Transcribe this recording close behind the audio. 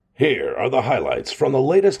Here are the highlights from the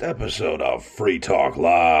latest episode of Free Talk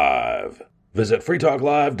Live. Visit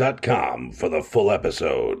freetalklive.com for the full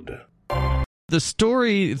episode. The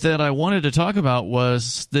story that I wanted to talk about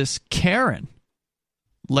was this Karen.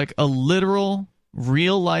 Like a literal,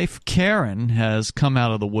 real-life Karen has come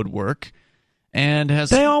out of the woodwork and has...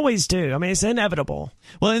 They always do. I mean, it's inevitable.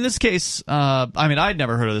 Well, in this case, I'd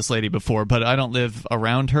never heard of this lady before, but I don't live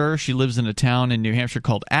around her. She lives in a town in New Hampshire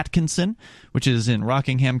called Atkinson, which is in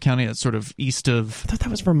Rockingham County. That's sort of east of... I thought that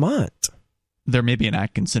was Vermont. There may be an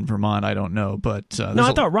Atkinson, Vermont. I don't know, but no,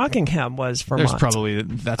 I thought Rockingham was Vermont. That's probably in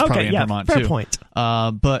Vermont fair too. Point.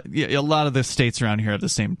 But yeah, a lot of the states around here have the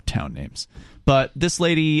same town names. But this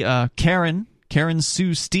lady, Karen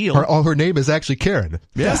Sue Steele, her name is actually Karen.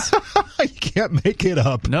 Yes, you can't make it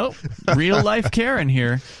up. Nope, real life Karen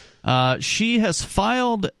here. She has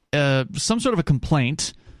filed some sort of a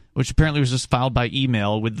complaint, which apparently was just filed by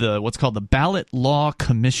email with what's called the Ballot Law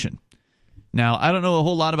Commission. Now, I don't know a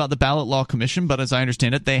whole lot about the Ballot Law Commission, but as I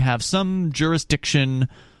understand it, they have some jurisdiction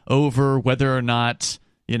over whether or not,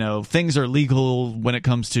 things are legal when it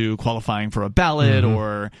comes to qualifying for a ballot,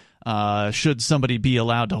 or should somebody be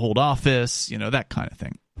allowed to hold office, that kind of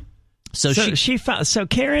thing. So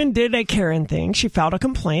Karen did a Karen thing. She filed a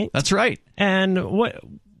complaint. That's right. And what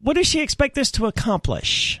does she expect this to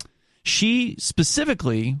accomplish? She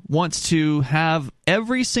specifically wants to have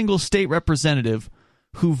every single state representative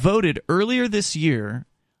who voted earlier this year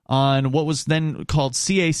on what was then called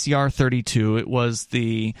CACR 32. It was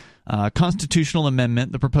the constitutional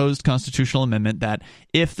amendment, the proposed constitutional amendment that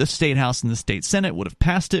if the state house and the state senate would have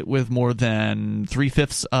passed it with more than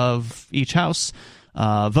 3/5 of each house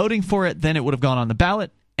voting for it, then it would have gone on the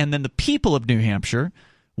ballot, and then the people of New Hampshire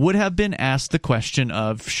would have been asked the question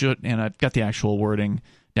of and I've got the actual wording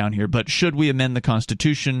down here, but should we amend the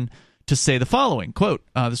Constitution to say the following, quote,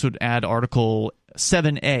 this would add Article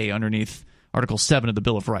 7A underneath Article 7 of the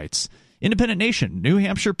Bill of Rights. Independent nation, New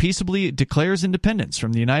Hampshire peaceably declares independence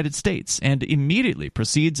from the United States and immediately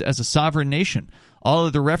proceeds as a sovereign nation. All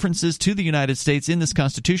of the references to the United States in this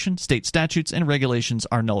Constitution, state statutes, and regulations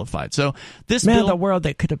are nullified. So this bill, the world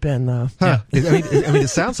that could have been, though. Huh. Yeah. I mean, it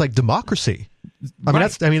sounds like democracy.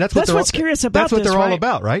 That's what's curious about this. That's what they're all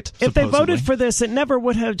about, right? If they voted for this, it never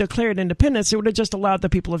would have declared independence. It would have just allowed the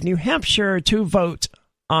people of New Hampshire to vote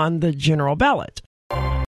on the general ballot.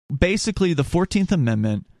 Basically, the 14th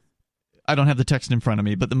Amendment, I don't have the text in front of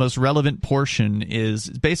me, but the most relevant portion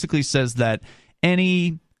basically says that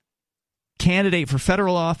any candidate for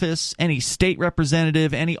federal office, any state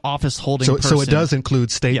representative, any office holding person. So it does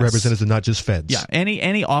include state representatives and not just feds. Yeah,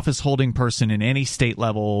 any office holding person in any state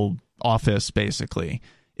level office basically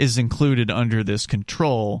is included under this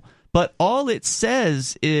control. But all it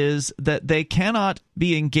says is that they cannot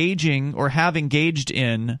be engaging or have engaged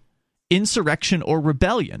in insurrection or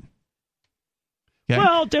rebellion. Okay?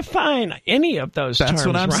 Well, define any of those terms. That's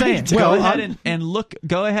what I'm saying. Well, go ahead and look it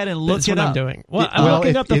that's what up. I'm doing. Well, I'm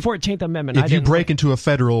looking up the 14th Amendment. If you break into a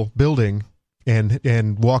federal building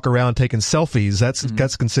and walk around taking selfies,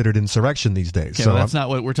 that's considered insurrection these days. Okay, so that's not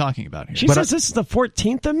what we're talking about here. She says this is the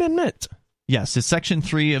 14th Amendment. Yes, it's Section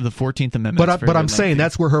 3 of the 14th Amendment. But I'm saying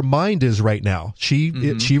that's where her mind is right now. She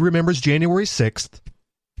remembers January 6th,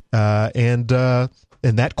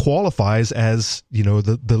 and that qualifies as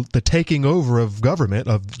the taking over of government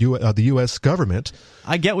of the U.S. government.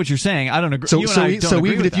 I get what you're saying. I don't agree. So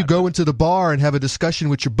even if you go into the bar and have a discussion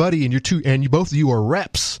with your buddy and both of you are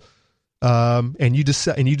reps, and you just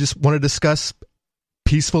want to discuss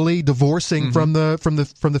peacefully divorcing from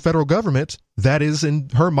the federal government, that is in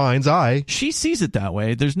her mind's eye. She sees it that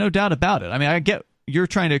way. There's no doubt about it. I mean, I get you're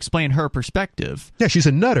trying to explain her perspective. Yeah, she's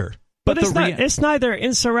a nutter. But it's neither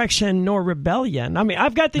insurrection nor rebellion. I mean,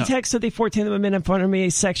 I've got the text of the 14th Amendment in front of me,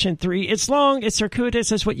 Section 3. It's long, it's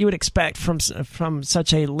circuitous, it's what you would expect from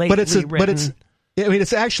such a lately written...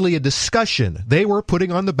 It's actually a discussion. They were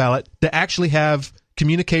putting on the ballot to actually have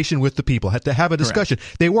communication with the people, had to have a discussion.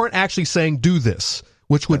 Correct. They weren't actually saying do this,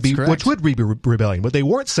 which would be rebellion. But they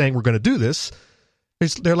weren't saying we're going to do this.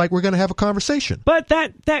 They're like, we're going to have a conversation. But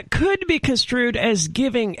that could be construed as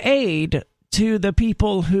giving aid to the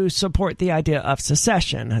people who support the idea of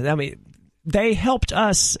secession. I mean, they helped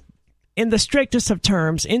us in the strictest of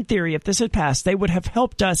terms. In theory, if this had passed, they would have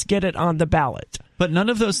helped us get it on the ballot. But none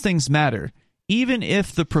of those things matter. Even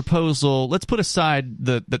if the proposal, let's put aside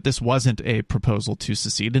that this wasn't a proposal to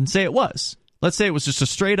secede and say it was. Let's say it was just a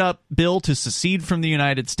straight-up bill to secede from the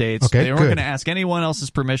United States. Okay, they weren't going to ask anyone else's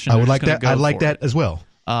permission. I would like that. I'd like that as well.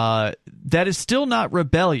 That is still not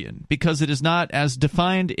rebellion because it is not as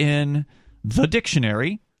defined in the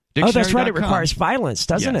dictionary. Oh, that's right. It requires violence,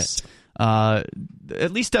 doesn't it?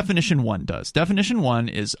 At least definition 1 does. Definition 1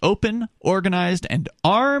 is open, organized, and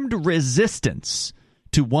armed resistance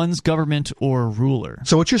to one's government or ruler.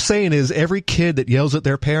 So what you're saying is every kid that yells at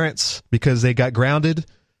their parents because they got grounded,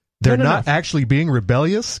 they're not actually being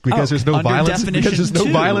rebellious because there's no violence. Because there's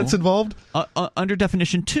no violence involved. Under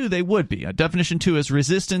definition 2, they would be. Definition 2 is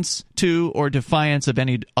resistance to or defiance of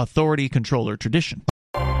any authority, control, or tradition.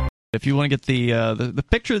 If you want to get the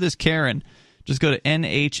picture of this Karen, just go to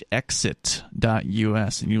nhexit.us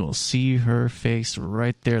and you will see her face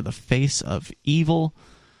right there, the face of evil.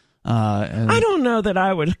 I don't know that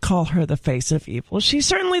I would call her the face of evil. She's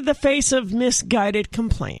certainly the face of misguided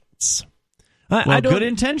complaints. Good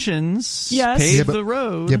intentions pave the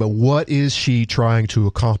road. Yeah, but what is she trying to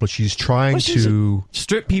accomplish? She's trying to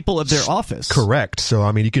strip people of their office. Correct. So,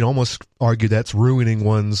 I mean, you can almost argue that's ruining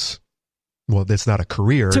one's... Well, that's not a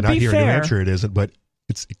career. Not here in New Hampshire it isn't, but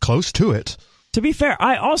it's close to it. To be fair,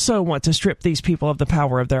 I also want to strip these people of the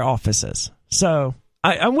power of their offices. So...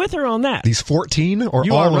 I'm with her on that. These 14 or all of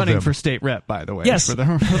them? You are running for state rep, by the way. Yes. For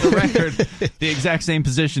the record, the exact same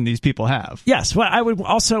position these people have. Yes. Well, I would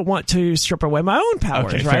also want to strip away my own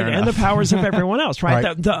powers, right? And the powers of everyone else, right?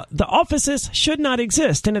 Right. The offices should not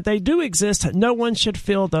exist. And if they do exist, no one should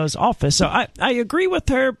fill those offices. So I agree with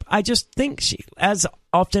her. I just think she, as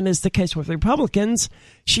often is the case with Republicans,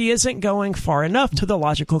 she isn't going far enough to the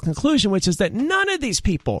logical conclusion, which is that none of these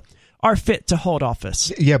people are fit to hold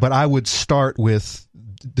office. Yeah, but I would start with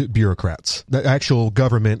the bureaucrats, the actual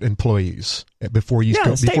government employees, before you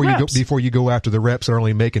go after the reps that are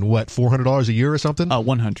only making what, $400 a year or something.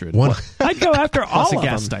 100. I'd go after all plus of a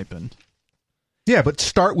gas them. stipend. Yeah, but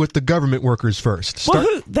start with the government workers first.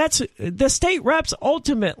 That's the state reps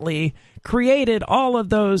ultimately created all of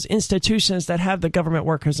those institutions that have the government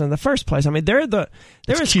workers in the first place. I mean, they're as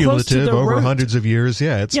close to the over root. Hundreds of years.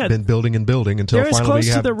 Yeah, it's been building and building until they're finally as close we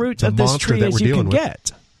to have the root of this tree as you can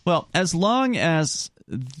get. Well, as long as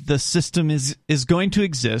the system is going to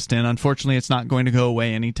exist, and unfortunately it's not going to go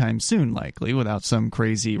away anytime soon, likely, without some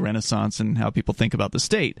crazy renaissance in how people think about the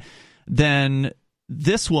state, then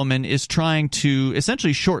this woman is trying to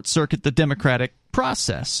essentially short-circuit the democratic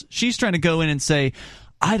process. She's trying to go in and say,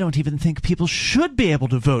 I don't even think people should be able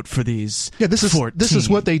to vote for these. Yeah, this is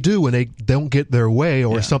what they do when they don't get their way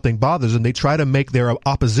or something bothers them. They try to make their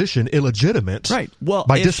opposition illegitimate, right? Well,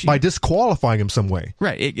 by disqualifying them some way,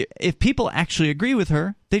 right? If people actually agree with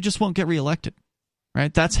her, they just won't get reelected,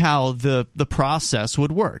 right? That's how the process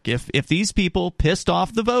would work. If these people pissed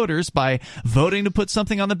off the voters by voting to put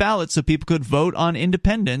something on the ballot so people could vote on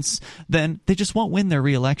independence, then they just won't win their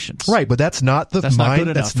reelections. Right, but that's not the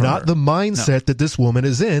mindset that this woman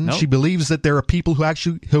is in. Nope. She believes that there are people who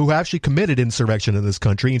actually committed insurrection in this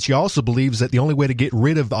country, and she also believes that the only way to get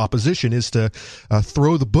rid of the opposition is to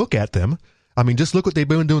throw the book at them. I mean, just look what they've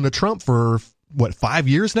been doing to Trump for 5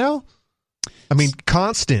 years now. I mean,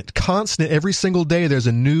 constant. Every single day, there's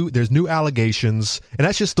new allegations, and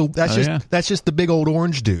that's just the big old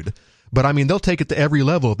orange dude. But I mean, they'll take it to every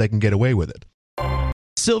level if they can get away with it.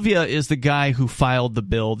 Sylvia is the guy who filed the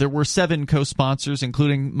bill. There were 7 co-sponsors,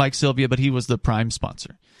 including Mike Sylvia, but he was the prime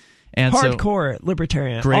sponsor. And hardcore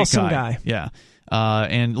libertarian, great awesome guy. Yeah,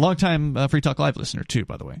 and longtime Free Talk Live listener too,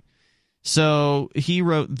 by the way. So he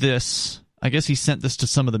wrote this. I guess he sent this to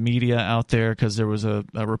some of the media out there because there was a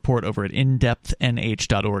report over at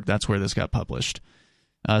indepthnh.org. That's where this got published.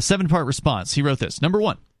 7-part response. He wrote this. Number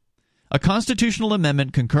 1, a constitutional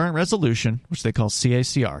amendment concurrent resolution, which they call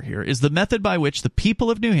CACR here, is the method by which the people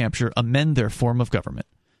of New Hampshire amend their form of government.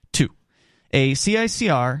 2, a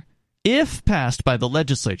CACR, if passed by the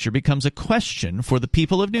legislature, becomes a question for the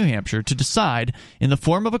people of New Hampshire to decide in the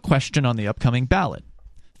form of a question on the upcoming ballot.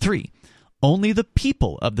 3, only the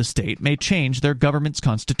people of the state may change their government's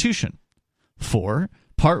constitution. 4.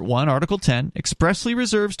 Part 1, Article 10, expressly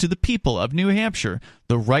reserves to the people of New Hampshire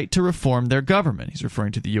the right to reform their government. He's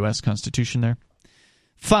referring to the U.S. Constitution there.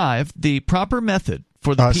 5. The proper method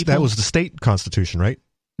for the people... That was the state constitution, right?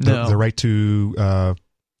 No. The right to...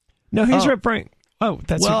 No, he's referring... Oh,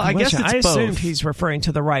 that's well, I guess it's I assumed both. He's referring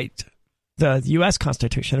to the right... The U.S.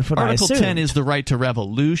 Constitution. Article 10 is the right to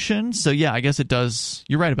revolution. So, yeah, I guess it does.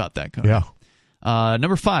 You're right about that, Conan. Yeah.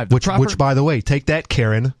 Number 5. Which, by the way, take that,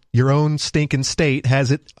 Karen. Your own stinking state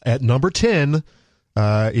has it at number 10.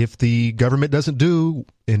 If the government doesn't do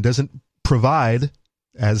and doesn't provide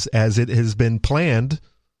as it has been planned,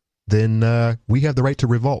 then we have the right to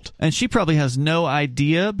revolt. And she probably has no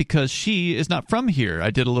idea because she is not from here.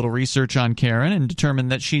 I did a little research on Karen and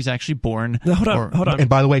determined that she's actually born... Hold on. And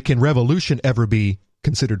by the way, can revolution ever be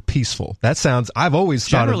considered peaceful? That sounds... I've always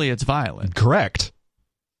thought... Generally, it's violent. Correct.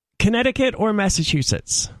 Connecticut or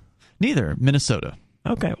Massachusetts? Neither. Minnesota.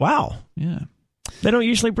 Okay, wow. Yeah. They don't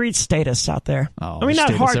usually breed statists out there. Oh, I mean, not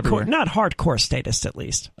statists everywhere. hardcore statists, at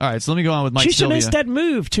least. All right, so let me go on with Mike She should Sylvia. instead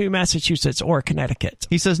move to Massachusetts or Connecticut.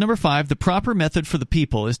 He says, number 5, the proper method for the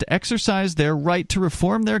people is to exercise their right to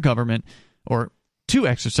reform their government, or to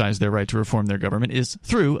exercise their right to reform their government is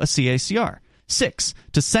through a CACR. 6,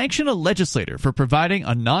 to sanction a legislator for providing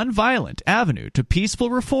a nonviolent avenue to peaceful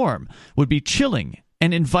reform would be chilling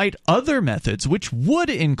and invite other methods which would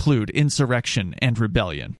include insurrection and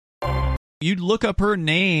rebellion. You'd look up her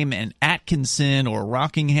name in Atkinson or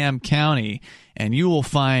Rockingham County, and you will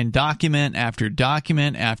find document after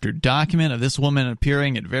document after document of this woman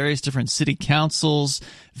appearing at various different city councils,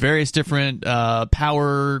 various different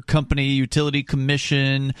power company, utility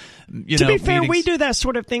commission. To be fair, meetings. we do that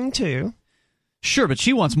sort of thing too. Sure, but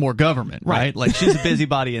she wants more government, right? Like she's a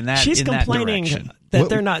busybody in that. She's in complaining that direction. that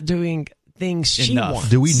they're not doing things she Enough. wants.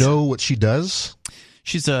 Do we know what she does?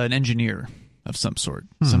 She's an engineer of some sort,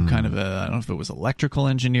 some kind of I don't know if it was electrical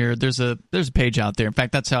engineer. There's a page out there. In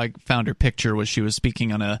fact, that's how I found her picture. Was she was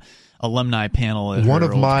speaking on a alumni panel at One her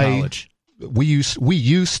of old my college. we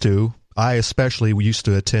used to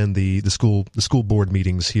attend the school board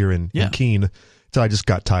meetings here in Keene until I just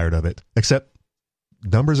got tired of it. Except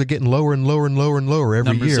numbers are getting lower and lower and lower and lower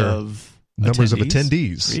every Numbers year. Of numbers attendees? of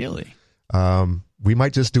attendees. Really? We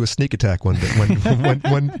might just do a sneak attack one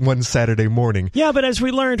Saturday morning. Yeah, but as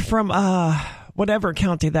we learned from whatever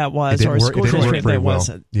county that was or school district that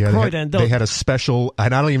was, Croydon, they had a special,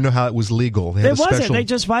 and I don't even know how it was legal. It wasn't. They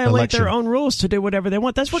just violate their own rules to do whatever they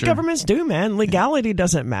want. That's what Sure. governments do, man. Legality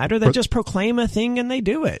doesn't matter. They just proclaim a thing and they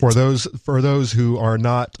do it. For those who are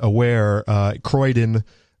not aware, Croydon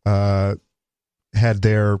had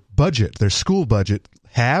their school budget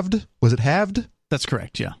halved. Was it halved? That's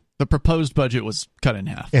correct. Yeah, the proposed budget was cut in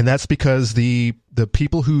half. And that's because the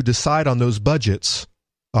people who decide on those budgets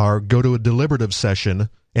go to a deliberative session,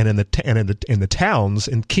 and in the towns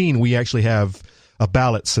in Keene we actually have a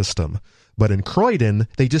ballot system. But in Croydon,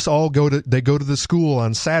 they just all go to the school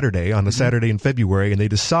on Saturday, on a Saturday in February, and they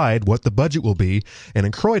decide what the budget will be. And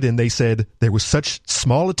in Croydon, they said there was such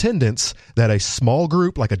small attendance that a small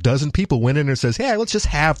group, like a dozen people, went in and says, "Hey, let's just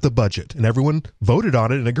have the budget." And everyone voted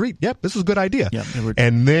on it and agreed, "Yep, this is a good idea." Yep,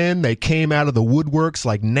 and then they came out of the woodworks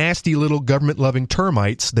like nasty little government-loving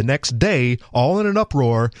termites the next day, all in an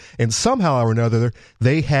uproar. And somehow or another,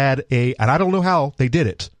 they had and I don't know how they did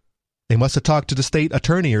it. They must have talked to the state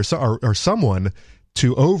attorney or someone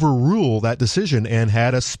to overrule that decision and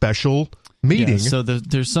had a special meeting. Yeah, so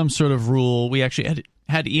there's some sort of rule. We actually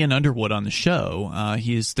had Ian Underwood on the show.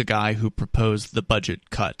 He's the guy who proposed the budget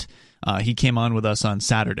cut. He came on with us on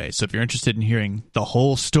Saturday. So if you're interested in hearing the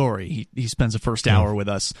whole story, he spends the first hour with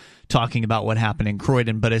us talking about what happened in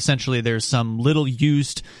Croydon. But essentially there's some little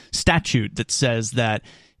used statute that says that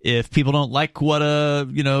if people don't like what a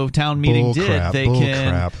town meeting did,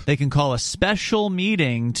 they can call a special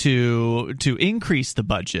meeting to increase the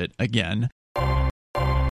budget again.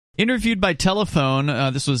 Interviewed by telephone,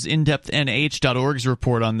 this was indepthnh.org's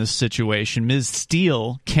report on this situation. Ms.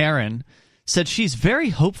 Steele, Karen, said she's very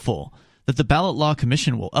hopeful that the Ballot Law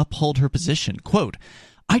Commission will uphold her position. Quote,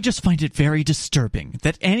 "I just find it very disturbing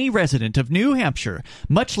that any resident of New Hampshire,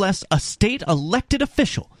 much less a state elected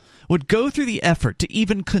official, would go through the effort to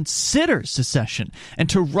even consider secession and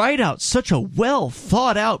to write out such a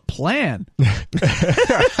well-thought-out plan."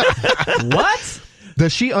 What?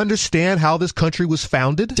 Does she understand how this country was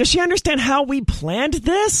founded? Does she understand how we planned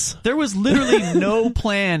this? There was literally no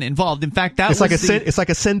plan involved. In fact, it's like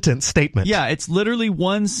a sentence statement. Yeah, it's literally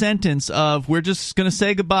one sentence of "we're just going to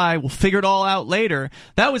say goodbye. We'll figure it all out later."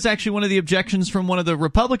 That was actually one of the objections from one of the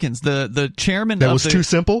Republicans, the chairman. That was too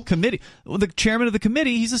simple. Committee. Well, the chairman of the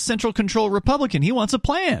committee, he's a central control Republican. He wants a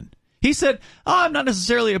plan. He said, "I'm not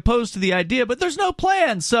necessarily opposed to the idea, but there's no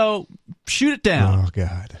plan, so shoot it down." Oh,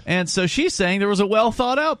 God. And so she's saying there was a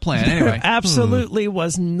well-thought-out plan. Anyway. Absolutely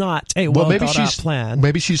was not a well-thought-out plan.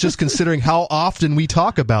 Maybe she's just considering how often we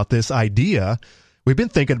talk about this idea. We've been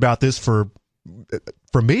thinking about this for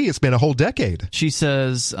me, it's been a whole decade. She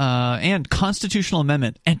says, and constitutional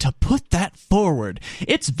amendment, and to put that forward,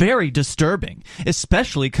 it's very disturbing,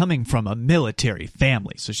 especially coming from a military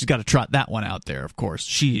family. So she's got to trot that one out there, of course.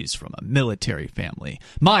 She's from a military family.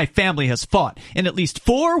 "My family has fought in at least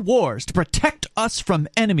 4 wars to protect us from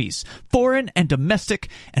enemies, foreign and domestic,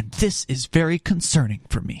 and this is very concerning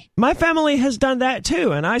for me." My family has done that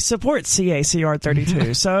too, and I support CACR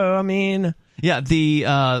 32. So, I mean... Yeah,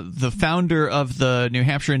 the founder of the New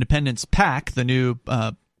Hampshire Independence PAC, the new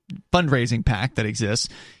fundraising PAC that exists,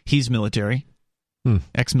 he's military.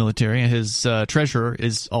 ex-military. His treasurer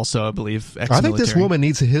is also, I believe, ex-military. I think this woman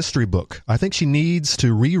needs a history book. I think she needs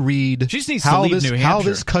to reread She needs to leave New Hampshire. how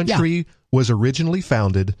this country was originally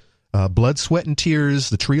founded. Blood, sweat, and tears.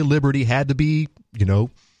 The Tree of Liberty had to be,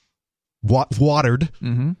 watered.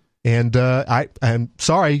 Mm-hmm. And I'm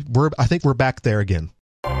sorry, I think we're back there again.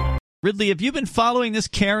 Ridley, have you been following this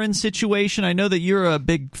Karen situation? I know that you're a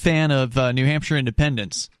big fan of New Hampshire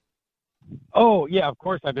independence. Oh, yeah, of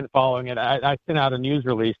course I've been following it. I sent out a news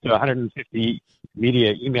release to 150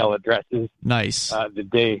 media email addresses. Nice. The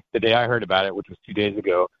day I heard about it, which was 2 days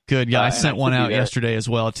ago. Good. Yeah, I sent one out yesterday as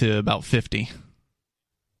well to about 50.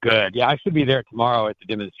 Good. Yeah, I should be there tomorrow at the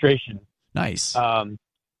demonstration. Nice. But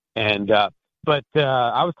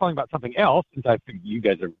I was calling about something else, since I think you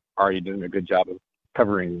guys are already doing a good job of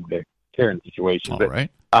covering the Karen situation. All but, right.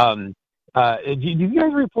 Did you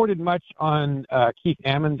guys reported much on Keith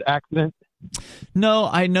Ammon's accident? No,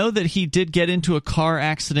 I know that he did get into a car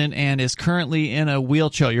accident and is currently in a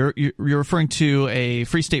wheelchair. You're referring to a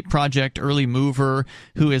Free State Project early mover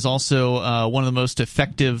who is also one of the most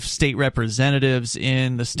effective state representatives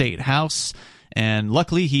in the state house. And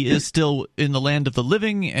luckily, he is still in the land of the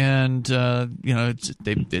living. And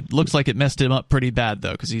it looks like it messed him up pretty bad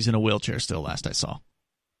though, because he's in a wheelchair still. Last I saw.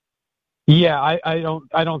 Yeah,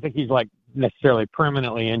 I don't think he's like necessarily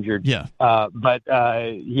permanently injured. Yeah.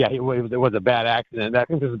 It was a bad accident. I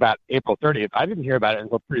think this was about April 30th. I didn't hear about it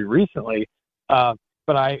until pretty recently. But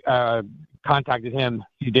I contacted him a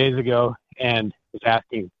few days ago and was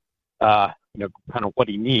asking, kind of what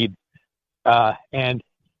he needs. And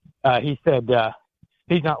he said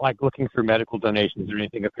he's not like looking for medical donations or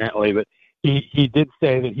anything apparently, but he did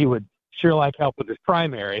say that he would sure like help with his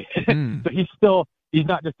primary. So he's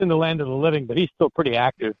not just in the land of the living, but he's still pretty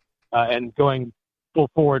active and going full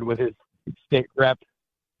forward with his state rep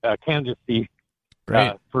candidacy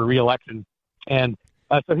for re-election. And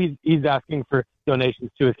so he's asking for donations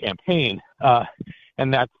to his campaign.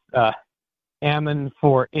 And that's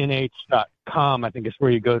AmmonforNH.com, I think is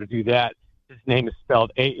where you go to do that. His name is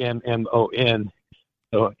spelled AMMON.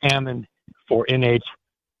 So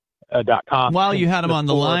AmmonforNH.com. While you had him on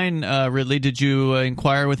the line, Ridley, did you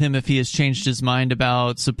inquire with him if he has changed his mind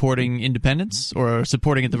about supporting independence or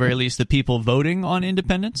supporting, at the very least, the people voting on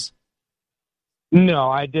independence? No,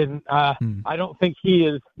 I didn't. I don't think he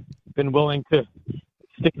has been willing to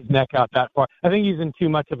stick his neck out that far. I think he's in too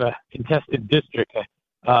much of a contested district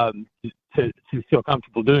to feel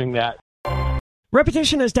comfortable doing that.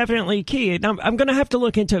 Repetition is definitely key. Now, I'm going to have to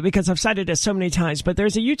look into it because I've cited it so many times, but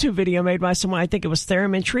there's a YouTube video made by someone, I think it was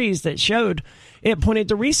Theremin Trees, that pointed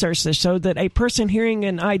to research that showed that a person hearing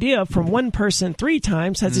an idea from one person 3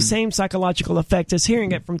 times has the same psychological effect as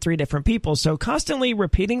hearing it from 3 different people. So constantly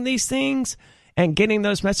repeating these things and getting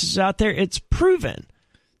those messages out there, it's proven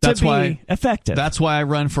to be effective. That's why I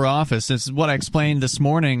run for office. It's what I explained this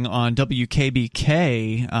morning on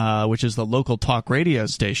WKBK, which is the local talk radio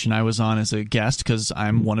station I was on as a guest because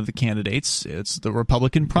I'm one of the candidates. It's the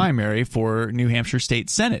Republican primary for New Hampshire State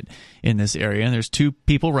Senate in this area, and there's 2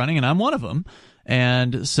 people running, and I'm one of them.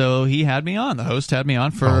 And so he had me on. The host had me on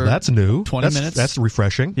for that's new. 20 minutes. That's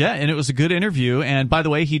refreshing. Yeah, and it was a good interview. And by the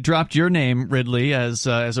way, he dropped your name, Ridley, as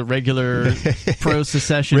a regular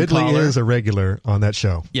pro-secession Ridley caller. is a regular on that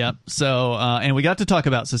show. Yep. So, and we got to talk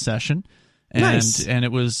about secession. And, nice. and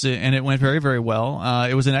it went very, very well.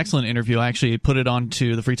 It was an excellent interview. I actually put it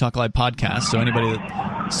onto the Free Talk Live podcast, so anybody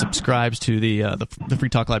that subscribes to the Free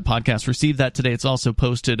Talk Live podcast received that today. It's also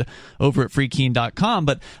posted over at freekeen.com.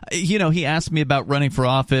 But he asked me about running for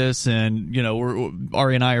office, and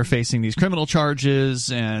Ari and I are facing these criminal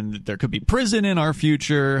charges, and there could be prison in our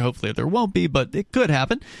future. Hopefully, there won't be, but it could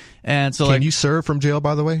happen. And so, can you serve from jail,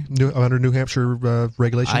 by the way, under New Hampshire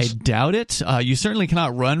regulations? I doubt it. You certainly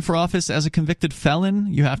cannot run for office as a convicted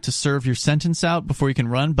felon. You have to serve your sentence out before you can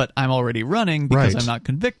run, but I'm already running because I'm not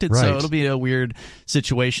convicted, so it'll be a weird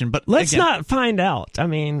situation. But let's not find out. I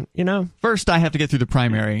mean, first I have to get through the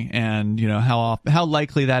primary, and how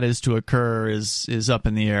likely that is to occur is up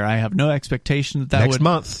in the air. I have no expectation that next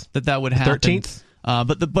month that would happen. 13th.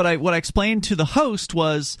 What I explained to the host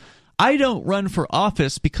was, I don't run for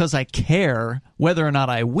office because I care whether or not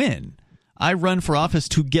I win. I run for office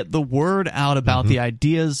to get the word out about the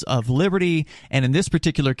ideas of liberty, and in this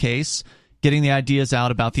particular case, getting the ideas out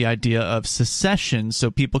about the idea of secession so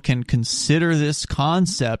people can consider this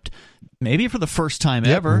concept maybe for the first time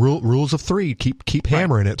ever. Rules of 3. Keep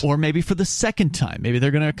hammering it. Or maybe for the second time. Maybe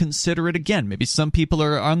they're going to consider it again. Maybe some people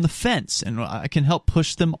are on the fence, and I can help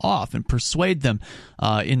push them off and persuade them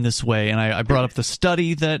in this way. And I brought up the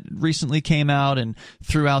study that recently came out and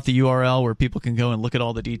threw out the URL where people can go and look at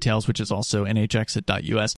all the details, which is also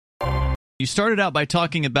nhexit.us. You started out by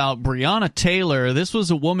talking about Breonna Taylor. This was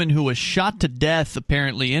a woman who was shot to death,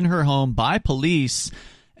 apparently, in her home by police,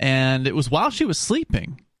 and it was while she was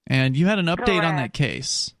sleeping. And you had an update on that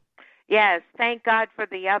case. Yes, thank God for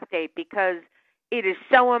the update, because it is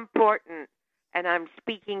so important, and I'm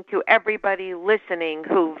speaking to everybody listening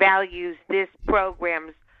who values this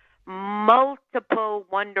program's multiple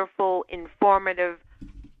wonderful, informative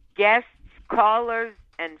guests, callers,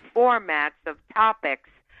 and formats of topics.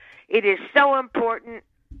 It is so important.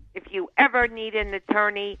 If you ever need an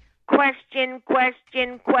attorney, question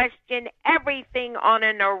everything on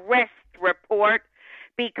an arrest report,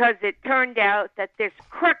 because it turned out that this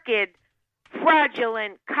crooked,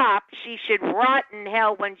 fraudulent cop, she should rot in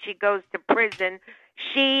hell when she goes to prison.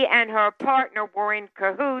 She and her partner were in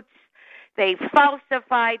cahoots. They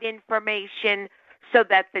falsified information so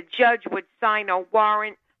that the judge would sign a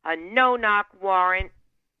warrant, a no-knock warrant.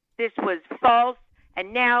 This was false.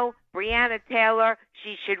 And now Breonna Taylor,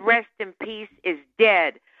 she should rest in peace, is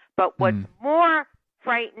dead. But what's more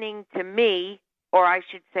frightening to me, or I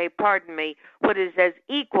should say, pardon me, what is as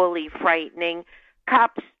equally frightening,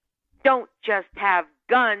 cops don't just have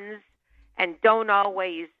guns and don't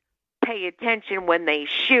always pay attention when they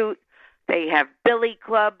shoot. They have billy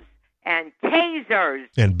clubs and tasers.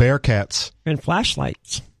 And bearcats. And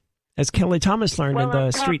flashlights, as Kelly Thomas learned in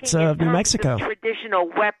the streets of New Mexico. Traditional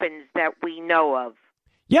weapons that we know of.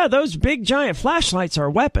 Yeah, those big giant flashlights are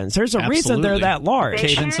weapons. There's a reason they're that large.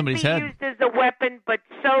 They can be used as a weapon, but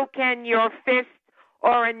so can your fist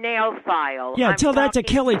or a nail file. Yeah, tell that to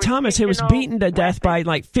Kelly Thomas, who was beaten to death by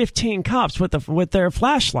like 15 cops with their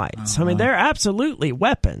flashlights. I mean, they're absolutely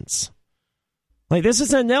weapons. Like, this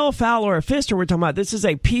is a nail file or a fist we're talking about. This is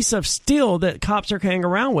a piece of steel that cops are carrying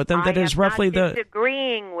around with them that is roughly the... I am not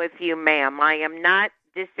disagreeing with you, ma'am. I am not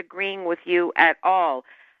disagreeing with you at all.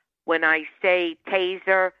 When I say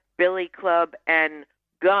taser, billy club, and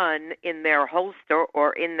gun in their holster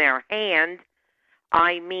or in their hand,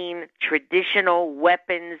 I mean traditional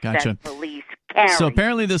weapons that police carry. So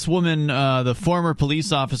apparently this woman, the former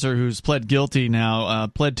police officer who's pled guilty now,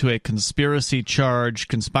 pled to a conspiracy charge,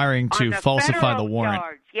 conspiring to falsify the warrant.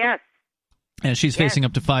 Charge, yes. And she's facing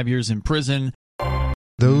up to 5 years in prison.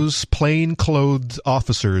 Those plain-clothed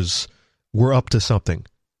officers were up to something.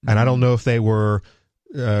 And I don't know if they were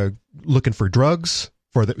looking for drugs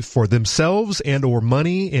for themselves and or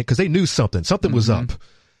money, because they knew something was up.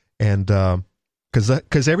 And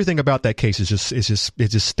because everything about that case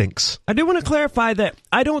just stinks. I do want to clarify that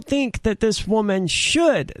I don't think that this woman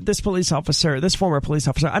should, this former police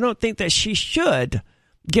officer, I don't think that she should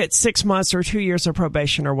get 6 months or 2 years of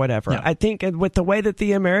probation or whatever. Yeah. I think with the way that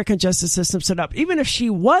the American justice system set up, even if she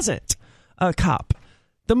wasn't a cop,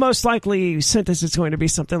 the most likely sentence is going to be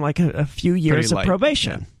something like a few years of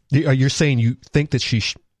probation. Yeah. You're saying you think that she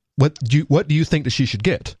what do you think that she should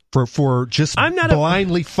get for just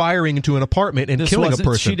blindly firing into an apartment and killing a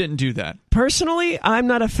person? She didn't do that. Personally, I'm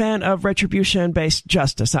not a fan of retribution-based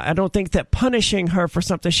justice. I don't think that punishing her for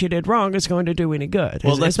something she did wrong is going to do any good.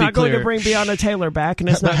 Well, it's not going to bring Breonna Taylor back, and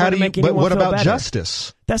it's not going to make anyone feel better. But what about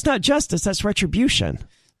justice? That's not justice. That's retribution.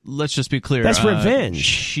 Let's just be clear. That's revenge.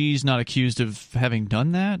 She's not accused of having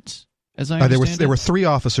done that, as I understand there were 3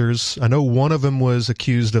 officers. I know one of them was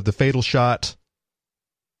accused of the fatal shot.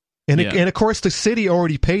 And of course, the city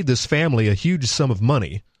already paid this family a huge sum of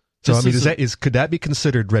money. So I mean, could that be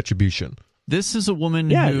considered retribution? This is a woman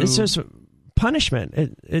who... Yeah, it's just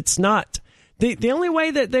punishment. It's not... The only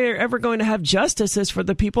way that they're ever going to have justice is for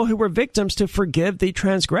the people who were victims to forgive the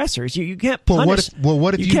transgressors. You can't punish...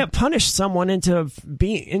 What if you can't punish someone into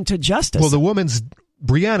justice. Well,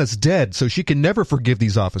 Breonna's dead, so she can never forgive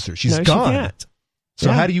these officers. She's gone. She can't.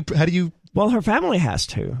 So how do you... Well, her family has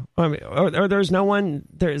to. I mean, or there's no one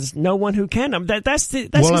who can. That's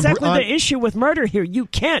exactly the issue with murder here. You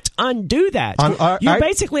can't undo that. You're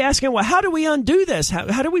basically asking, well, how do we undo this?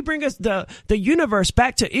 How do we bring us the universe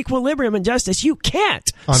back to equilibrium and justice? You can't.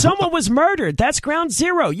 Someone was murdered. That's ground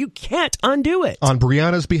zero. You can't undo it. On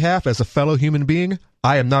Breonna's behalf, as a fellow human being,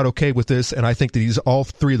 I am not okay with this, and I think that all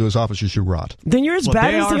 3 of those officers should rot. Then you're as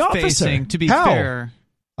bad as the officer. To be fair...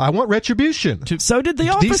 I want retribution. So did the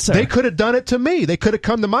officer. They could have done it to me. They could have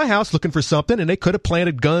come to my house looking for something, and they could have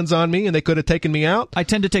planted guns on me, and they could have taken me out. I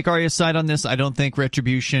tend to take Arya's side on this. I don't think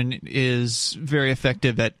retribution is very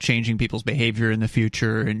effective at changing people's behavior in the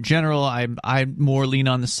future. In general, I more lean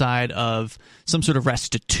on the side of some sort of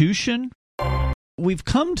restitution. We've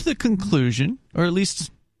come to the conclusion, or at least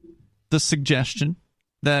the suggestion,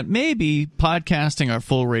 that maybe podcasting our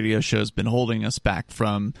full radio show has been holding us back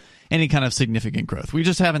from any kind of significant growth. We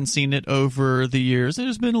just haven't seen it over the years.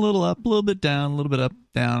 There's been a little up, a little bit down, a little bit up,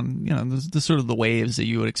 down. You know, the sort of the waves that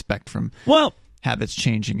you would expect from habits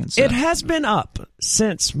changing and stuff. It has been up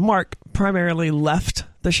since Mark primarily left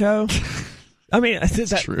the show. I mean,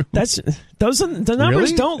 that's true. The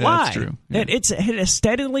numbers Really? don't lie. That's true. Yeah. It has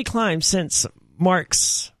steadily climbed since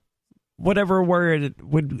Mark's whatever word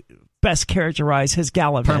would best characterize his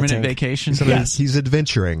gallivanting. Permanent vacation. So Yes. he's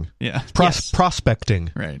adventuring, Yeah.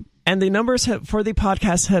 prospecting. Right. And the numbers for the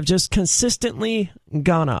podcast have just consistently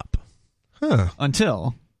gone up. Huh.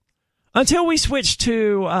 Until we switched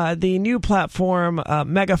to the new platform,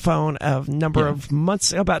 Megaphone,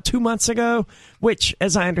 about 2 months ago, which,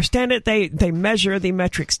 as I understand it, they measure the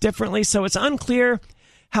metrics differently. So it's unclear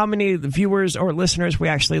how many viewers or listeners we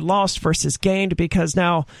actually lost versus gained, because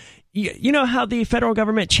now, you know how the federal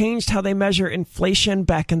government changed how they measure inflation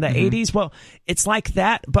back in the 80s? Well, it's like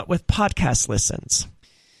that, but with podcast listens.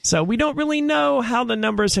 So we don't really know how the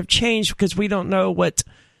numbers have changed because we don't know what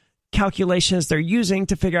calculations they're using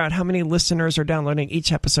to figure out how many listeners are downloading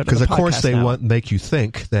each episode of the podcast. Because of course they now. want to make you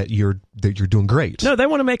think that you're doing great. No, they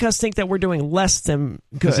want to make us think that we're doing less than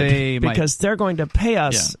good because they're going to pay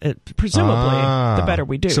us, presumably, the better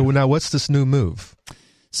we do. So now what's this new move?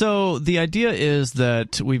 So the idea is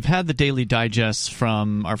that we've had the daily digests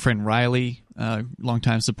from our friend Riley,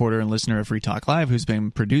 longtime supporter and listener of Free Talk Live, who's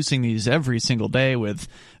been producing these every single day with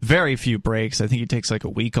very few breaks. I think he takes like a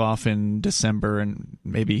week off in December and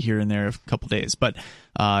maybe here and there a couple days. But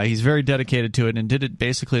he's very dedicated to it and did it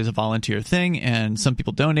basically as a volunteer thing, and some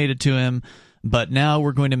people donated to him. But now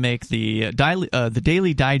we're going to make the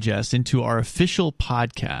Daily Digest into our official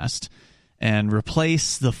podcast and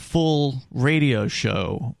replace the full radio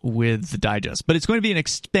show with the digest. But it's going to be an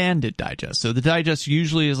expanded digest. So the digest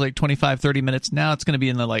usually is like 25, 30 minutes. Now it's going to be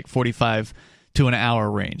in the like 45 to an hour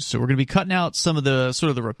range. So we're going to be cutting out some of the sort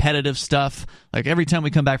of the repetitive stuff. Like every time we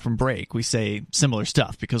come back from break, we say similar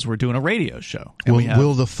stuff because we're doing a radio show. And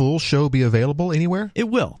Will the full show be available anywhere? It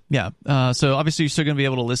will, yeah. So obviously you're still going to be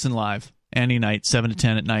able to listen live any night, 7 to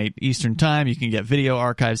 10 at night Eastern Time. You can get video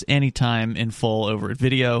archives anytime in full over at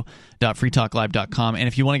video.freetalklive.com. And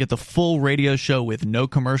if you want to get the full radio show with no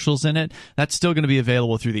commercials in it, that's still going to be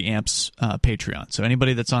available through the AMPS Patreon. So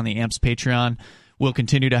anybody that's on the AMPS Patreon will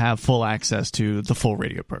continue to have full access to the full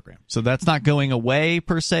radio program. So that's not going away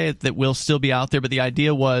per se. That will still be out there. But the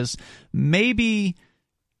idea was maybe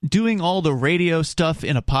doing all the radio stuff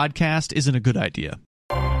in a podcast isn't a good idea.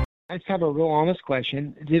 I just have a real honest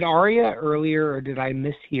question. Did Aria earlier, or did I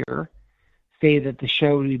mishear, say that the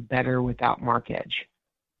show would be better without Mark Edge?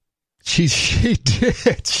 She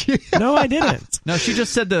did. No, I didn't. No, she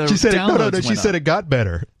just said the She said downloads she said it got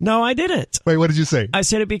better. No, I didn't. Wait, what did you say? I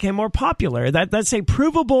said it became more popular. That's a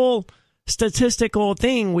provable statistical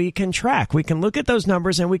thing we can track. We can look at those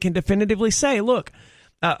numbers and we can definitively say, look,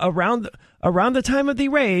 around the time of the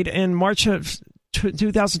raid in March of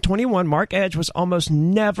 2021, Mark Edge was almost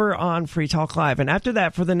never on Free Talk Live. And after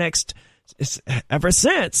that, ever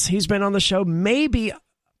since, he's been on the show maybe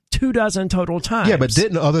 24 total times. Yeah, but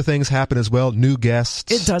didn't other things happen as well? New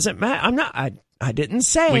guests? It doesn't matter. I didn't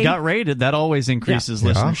say. We got rated. That always increases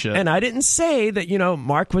listenership. And I didn't say that,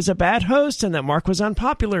 Mark was a bad host and that Mark was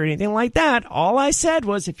unpopular or anything like that. All I said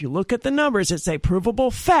was, if you look at the numbers, it's a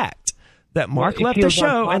provable fact that Mark left the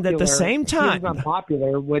show, and at the same time, if he was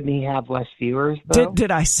unpopular, wouldn't he have less viewers? Though? Did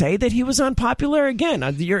I say that he was unpopular?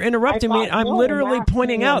 Again, you're interrupting me. I'm literally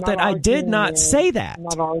pointing out that I did not say that. I'm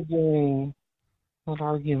not arguing. Not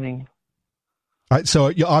arguing. All right,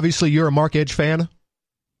 so obviously you're a Mark Edge fan?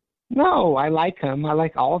 No, I like him. I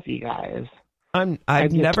like all of you guys.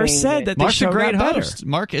 I've never said that Mark's the show a great got host. Better.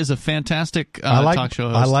 Mark is a fantastic talk show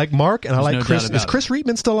host. I like Mark, and I like no Chris. Is Chris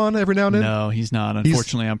Reitman still on every now and then? No, he's not.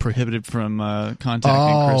 Unfortunately, I'm prohibited from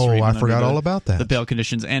contacting Chris Reitman. I forgot all about that. The bail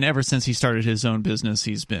conditions. And ever since he started his own business,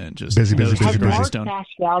 he's been just busy. Has Mark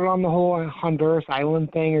cashed out on the whole Honduras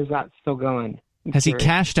Island thing, or is that still going? Has he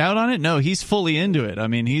cashed out on it? No, he's fully into it. I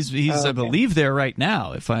mean, he's I believe there right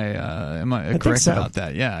now. If I am I correct about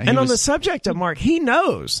that? Yeah. And on the subject of Mark, he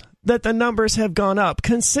knows that the numbers have gone up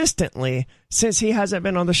consistently since he hasn't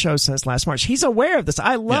been on the show since last March. He's aware of this.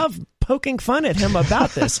 I love poking fun at him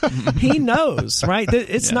about this. He knows, right?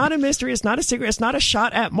 It's not a mystery. It's not a secret. It's not a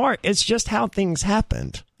shot at Mark. It's just how things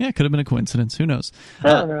happened. Yeah, it could have been a coincidence. Who knows?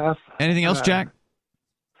 Fair enough. Anything else, Jack?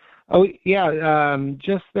 Oh, yeah.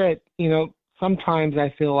 Just that, sometimes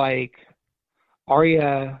I feel like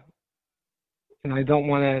Aria, and I don't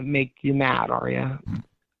want to make you mad, Aria,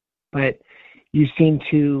 but you seem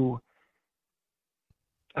to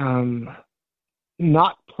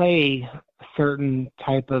not play certain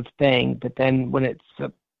type of thing, but then when it's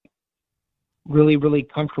really, really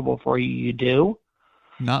comfortable for you, you do.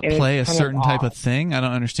 Not And play a it's kind certain of type odd. of thing? I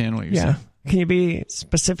don't understand what you're Yeah. saying. Can you be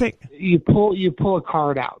specific? You pull a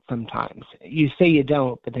card out sometimes. You say you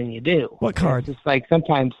don't, but then you do. What card? It's just like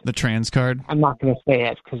sometimes The trans card? I'm not going to say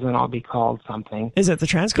it because then I'll be called something. Is it the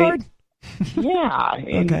trans card? Yeah,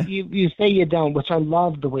 and Okay. you say you don't, which I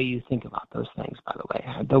love the way you think about those things, by the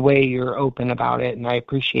way. The way you're open about it, and I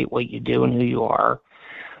appreciate what you do and who you are.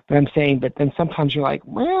 But I'm saying, but then sometimes you're like,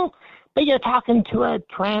 well, but you're talking to a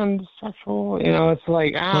transsexual, it's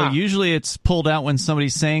like, Well, usually it's pulled out when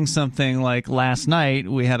somebody's saying something like last night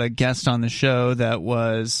we had a guest on the show that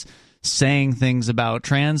was saying things about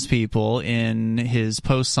trans people in his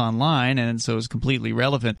posts online, and so it was completely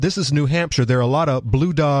relevant. This is New Hampshire. There are a lot of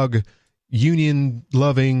blue dog,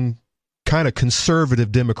 union-loving, kind of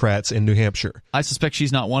conservative Democrats in New Hampshire. I suspect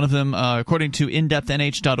she's not one of them. According to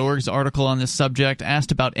InDepthNH.org's article on this subject,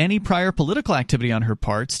 asked about any prior political activity on her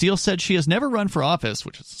part, Steele said she has never run for office,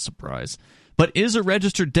 which is a surprise, but is a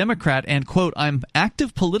registered Democrat and, quote, I'm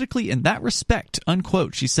active politically in that respect,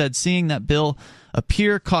 unquote. She said seeing that bill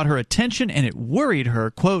appear caught her attention and it worried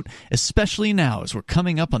her, quote, especially now as we're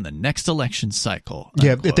coming up on the next election cycle.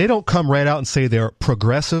 Yeah, unquote. if they don't come right out and say they're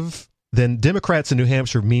progressive, then Democrats in New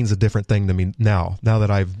Hampshire means a different thing to me now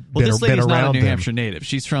that I've Well, been this lady's around not a New them. Hampshire native.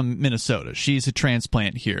 She's from Minnesota. She's a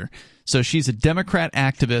transplant here. So she's a Democrat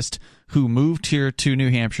activist who moved here to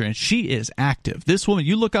New Hampshire, and she is active. This woman,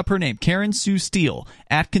 you look up her name, Karen Sue Steele,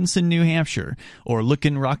 Atkinson, New Hampshire, or look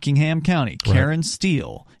in Rockingham County, Karen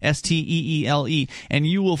Steele, Steele, and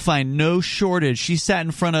you will find no shortage. She sat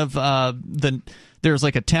in front of there's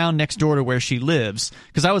like a town next door to where she lives,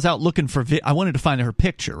 because I was out looking for I wanted to find her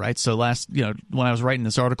picture, right? So when I was writing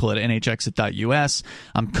this article at nhexit.us,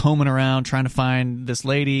 I'm combing around trying to find this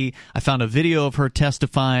lady. I found a video of her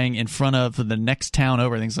testifying in front of the next town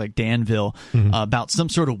over, things like Danville, about some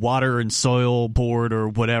sort of water and soil board or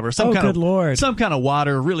whatever. Good Lord. Some kind of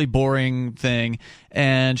water, really boring thing.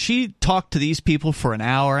 And she talked to these people for an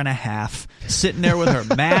hour and a half, sitting there with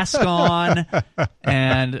her mask on,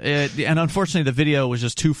 and unfortunately the video was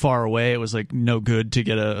just too far away. It was like no good to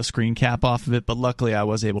get a screen cap off of it, but luckily I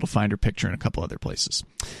was able to find her picture in a couple other places.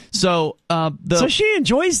 So So she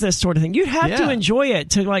enjoys this sort of thing. You'd have to Yeah. enjoy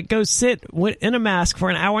it to like go sit in a mask for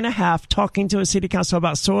an hour and a half talking to a city council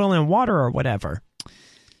about soil and water or whatever.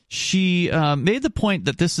 She made the point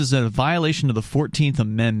that this is a violation of the 14th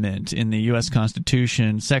Amendment in the U.S.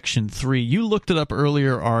 Constitution, Section 3. You looked it up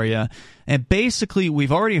earlier, Arya, and basically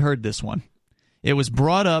we've already heard this one. It was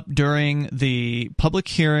brought up during the public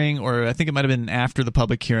hearing, or I think it might have been after the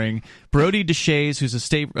public hearing. Brody Deshays, who's a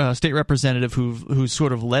state representative who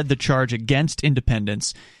sort of led the charge against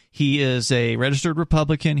independence. He is a registered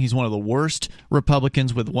Republican. He's one of the worst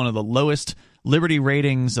Republicans with one of the lowest liberty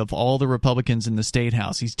ratings of all the Republicans in the state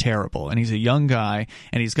house. He's terrible, and he's a young guy,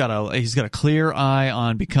 and he's got a clear eye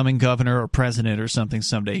on becoming governor or president or something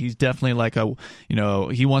someday. He's definitely like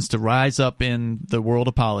he wants to rise up in the world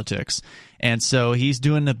of politics, and so he's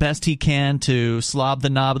doing the best he can to slob the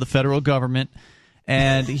knob of the federal government.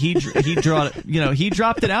 And he dropped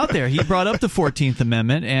it out there. He brought up the 14th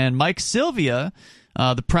Amendment, and Mike Sylvia,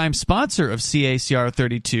 the prime sponsor of CACR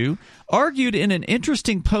 32, argued in an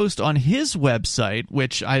interesting post on his website,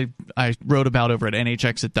 which I wrote about over at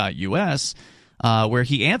nhexit.us, where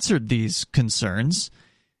he answered these concerns.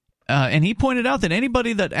 And he pointed out that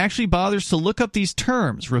anybody that actually bothers to look up these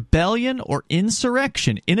terms, rebellion or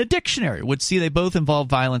insurrection, in a dictionary would see they both involve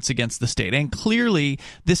violence against the state. And clearly,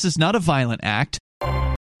 this is not a violent act.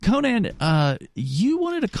 Conan, you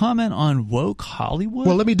wanted to comment on woke Hollywood?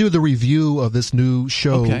 Well, let me do the review of this new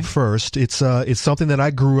show first. It's something that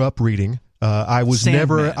I grew up reading. I was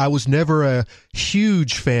never a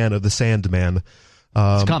huge fan of the Sandman.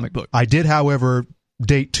 It's a comic book. I did, however,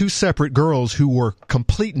 date two separate girls who were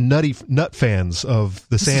complete nut fans of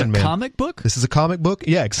the Sandman. This is a comic book? This is a comic book?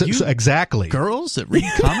 Yeah, exactly. Girls that read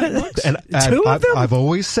comic books? And I've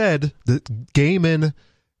always said that Gaiman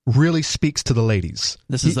really speaks to the ladies.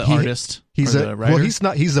 This is the artist. He's the writer? Well, he's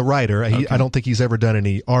not. He's a writer. Okay. I don't think he's ever done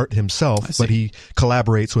any art himself, but he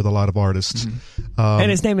collaborates with a lot of artists. Mm-hmm. And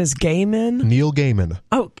his name is Gaiman? Neil Gaiman.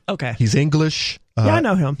 Oh, okay. He's English. Yeah, I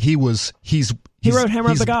know him. He wrote Hammer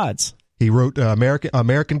of the Gods. He wrote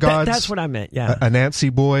American Gods. That's what I meant. Yeah.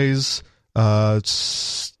 Anansi Boys.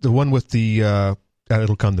 The one with the.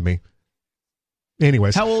 It'll come to me.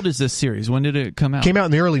 Anyways, how old is this series? When did it come out? Came out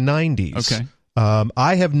in the early 90s. Okay.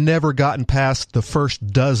 I have never gotten past the first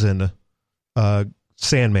dozen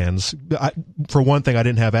Sandmans. For one thing, I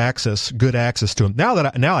didn't have good access to them.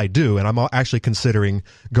 Now I do, and I'm actually considering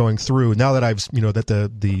going through. Now that I've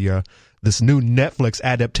that new Netflix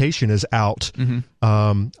adaptation is out.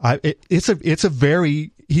 He's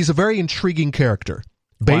a very intriguing character.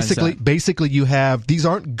 Basically, you have, these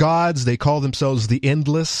aren't gods. They call themselves the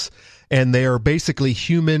Endless, and they are basically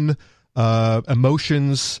human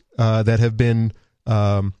emotions that have been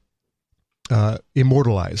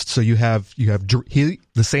immortalized. So you have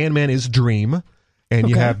the Sandman is dream, and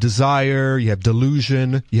you have desire, you have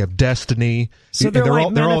delusion, you have destiny. So they're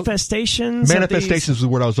like manifestations. Manifestations is the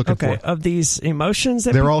word I was looking for. Of these emotions.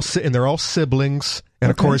 They're all siblings,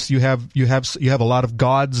 and of course you have a lot of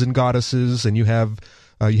gods and goddesses, and you have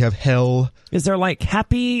hell. Is there like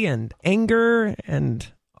happy and anger and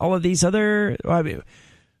all of these other, or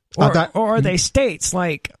are they states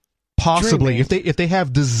like? Possibly, dreaming? if they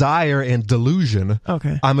have desire and delusion,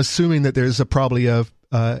 I'm assuming that there's probably a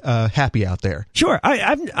happy out there. Sure,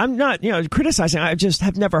 I'm not criticizing. I just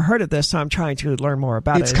have never heard of this, so I'm trying to learn more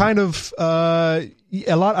about it. It's kind of a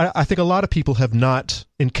lot. I think a lot of people have not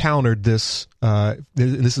encountered this.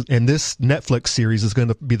 This Netflix series is going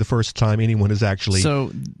to be the first time anyone has actually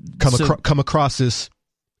come across this.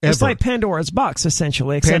 It's like Pandora's box,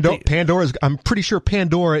 essentially. I'm pretty sure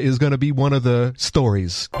Pandora is going to be one of the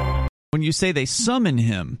stories. When you say they summon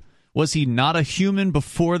him, was he not a human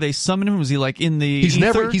before they summoned him? Was he like in the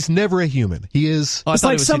ether? He's never a human. He is. It's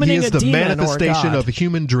like summoning the manifestation of a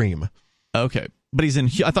human dream. Okay, but he's in.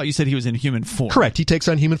 I thought you said he was in human form. Correct. He takes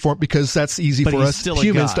on human form because that's easy for us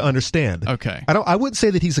humans to understand. Okay. I wouldn't say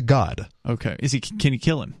that he's a god. Okay. Can you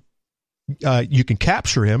kill him? You can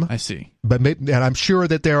capture him. I see. And I'm sure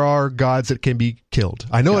that there are gods that can be killed.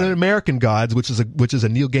 I know in American Gods, which is a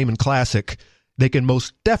Neil Gaiman classic, they can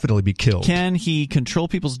most definitely be killed. Can he control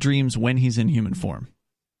people's dreams when he's in human form?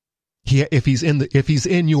 If he's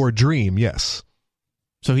in your dream, yes.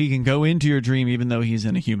 So he can go into your dream even though he's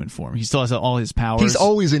in a human form. He still has all his powers. He's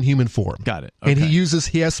always in human form. Got it. Okay. And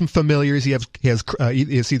he has some familiars.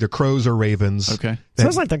 It's either crows or ravens. Okay.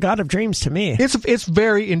 Sounds like the god of dreams to me. It's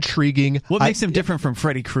very intriguing. What makes him different from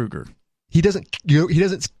Freddy Krueger? He doesn't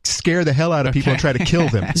scare the hell out of people and try to kill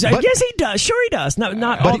them. Yes, he does. Sure, he does.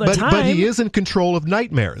 Not all the time. But he is in control of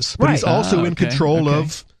nightmares. But he's also in control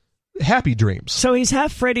of happy dreams. So he's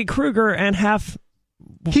half Freddy Krueger and half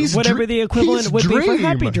whatever the equivalent would be for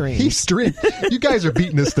happy dreams. He's dream. You guys are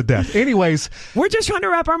beating us to death. Anyways, we're just trying to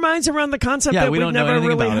wrap our minds around the concept that we've never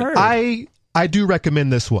really heard. I do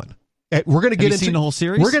recommend this one. We're going to get into the whole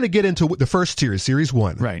series. We're going to get into the first series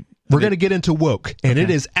 1. Right. We're going to get into woke, and it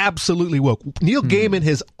is absolutely woke. Neil Gaiman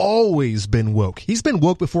has always been woke. He's been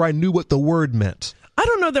woke before I knew what the word meant. I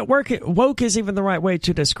don't know that woke is even the right way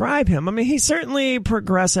to describe him. I mean, he's certainly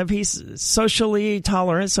progressive. He's socially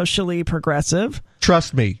tolerant, socially progressive.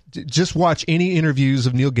 Trust me. Just watch any interviews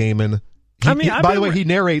of Neil Gaiman. By the way, he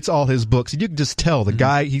narrates all his books. You can just tell the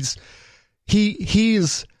guy. He's.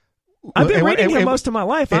 I've been reading him most of my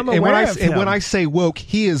life. I'm aware of him. And when I say woke,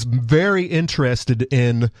 he is very interested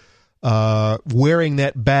in wearing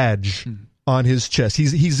that badge on his chest.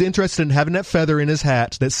 He's interested in having that feather in his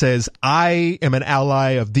hat that says, "I am an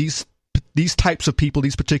ally of these types of people,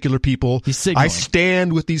 these particular people. I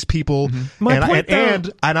stand with these people,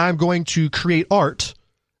 and I'm going to create art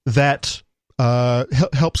that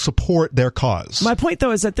help support their cause." My point,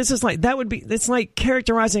 though, is that it's like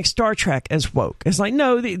characterizing Star Trek as woke. It's like,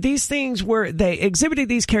 no, these things they exhibited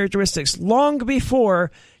these characteristics long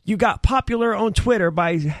before you got popular on Twitter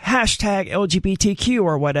by hashtag LGBTQ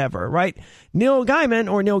or whatever, right? Neil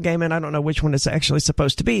Gaiman, I don't know which one it's actually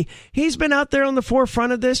supposed to be. He's been out there on the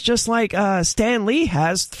forefront of this, just like Stan Lee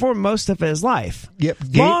has for most of his life. Yep.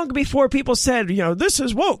 Long before people said, this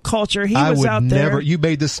is woke culture, he was out there. You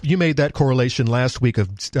made that correlation last week of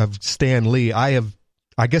Stan Lee. I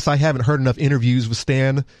guess I haven't heard enough interviews with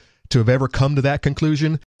Stan to have ever come to that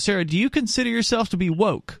conclusion. Sarah, do you consider yourself to be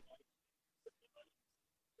woke?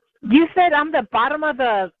 You said I'm the bottom of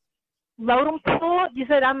the totem pole. You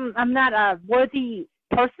said I'm not a worthy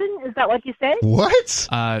person. Is that what you said? What?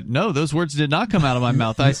 No, those words did not come out of my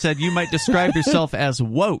mouth. I said you might describe yourself as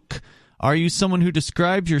woke. Are you someone who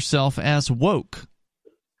describes yourself as woke?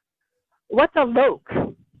 What's a woke?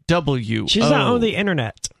 She's not on the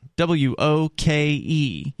internet.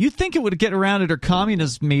 WOKE. You'd think it would get around at her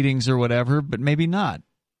communist meetings or whatever, but maybe not.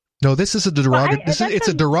 No, this is a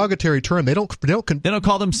derogatory term. They don't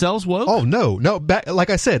call themselves woke. Oh no.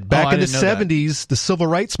 Like I said, back in the 70s, the civil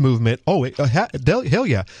rights movement. Oh, hell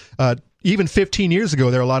yeah! Even 15 years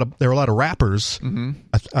ago, there were a lot of rappers. Mm-hmm.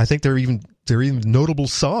 I think there are even notable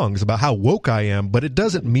songs about how woke I am, but it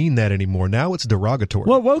doesn't mean that anymore. Now it's derogatory.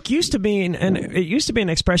 Well, woke used to be an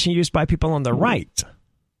expression used by people on the right.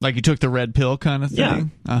 Like you took the red pill kind of thing. Yeah.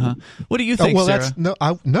 Uh-huh. What do you think, Sarah?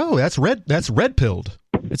 That's red pilled.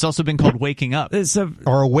 It's also been called waking up.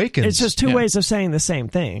 Or awakens. It's just two ways of saying the same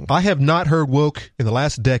thing. I have not heard woke in the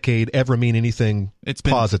last decade ever mean anything It's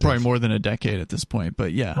been positive. probably more than a decade at this point,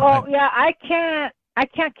 but yeah. Well, yeah, I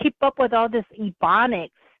can't keep up with all this ebonics.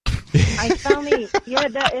 I finally,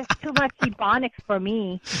 that is too much ebonics for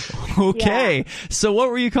me. Okay. Yeah. So what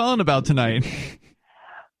were you calling about tonight?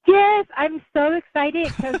 Yes, I'm so excited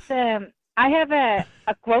because I have a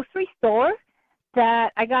grocery store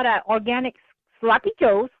that I got an organic sloppy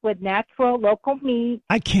joes with natural local meat.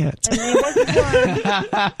 I can't. And it was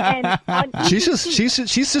and on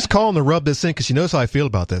She's just calling to rub this in because she knows how I feel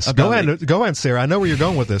about this. Go ahead, Sarah. I know where you're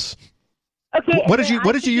going with this. Okay. What did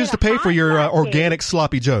you use to pay for your organic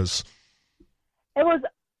sloppy joes? It was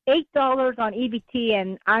 $8 on EBT,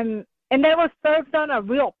 and that was served on a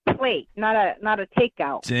real plate, not a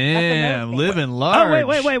takeout. Damn, living large.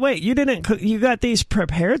 Oh, wait. You didn't cook. You got these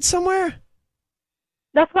prepared somewhere?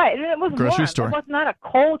 That's right. It was Grocery warm. store. It was not a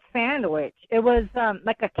cold sandwich. It was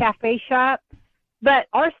like a cafe shop. But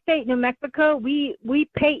our state, New Mexico, we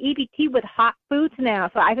pay EBT with hot foods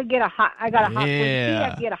now. So I got a hot food tea,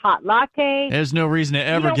 I could get a hot latte. There's no reason to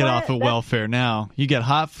ever get off of welfare now. You get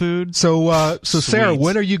hot food. So Sarah,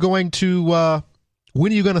 when are you going to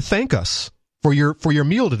thank us for your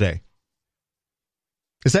meal today?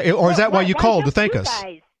 Is that why you called to thank us?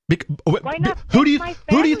 Who do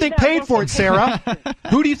you think paid for it, Sarah?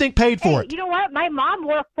 Who do you think paid for it? You know what? My mom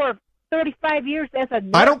worked for 35 years as a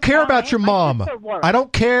nurse. I don't care about your mom. I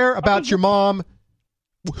don't care about your mom.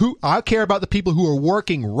 I care about the people who are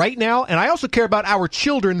working right now, and I also care about our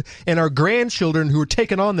children and our grandchildren who are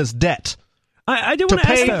taking on this debt. I do to want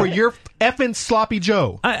to pay ask for your effing sloppy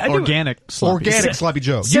Joe. Organic sloppy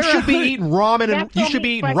Joe. Sarah, you should be eating ramen and you should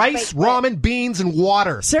be eating rice, ramen, beans, and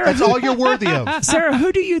water. Sarah, that's all you're worthy of. Sarah,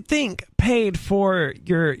 who do you think paid for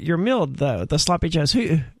your meal though? The sloppy joes.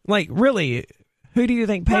 Really? Who do you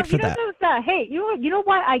think paid for that? Hey, you know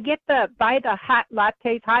why I get to buy the hot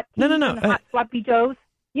lattes, hot teas, and hot sloppy joes?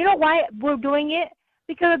 You know why we're doing it?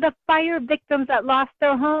 Because of the fire victims that lost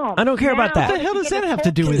their homes. I don't care about that. What the hell does that have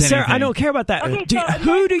to do with anything? Sarah, I don't care about that. Okay,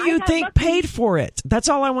 who do you think paid for it? That's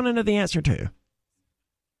all I want to know the answer to.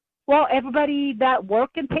 Well, everybody that work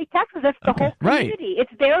and pay taxes. That's the whole community. Right.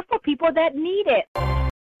 It's there for people that need it.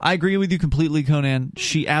 I agree with you completely, Conan.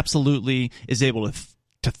 She absolutely is able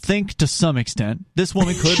to think to some extent. This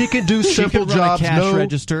woman could. She can do simple jobs. A cash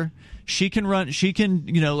register. She can,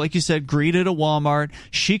 like you said, greet at a Walmart.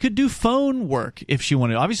 She could do phone work if she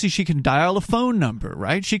wanted. Obviously, she can dial a phone number,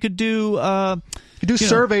 right? She could do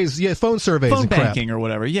surveys, phone surveys, phone and banking crap. Or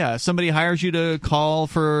whatever. Yeah, somebody hires you to call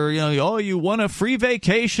for, you want a free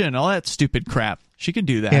vacation, all that stupid crap. She can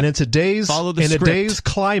do that. And in today's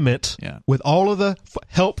climate, with all of the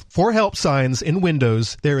help signs in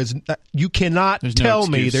Windows, you cannot tell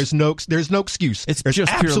me there's no excuse. There's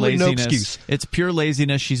just pure laziness. No excuse. It's pure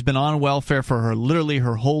laziness. She's been on welfare for literally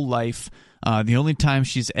her whole life. The only time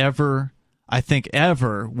she's ever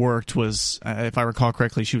worked was, if I recall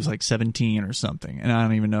correctly, she was like 17 or something, and I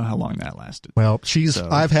don't even know how long that lasted. Well,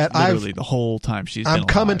 literally the whole time she's been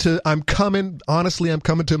alive. I'm coming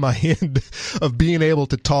to my end of being able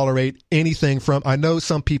to tolerate anything from. I know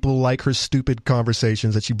some people like her stupid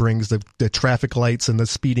conversations that she brings, the traffic lights and the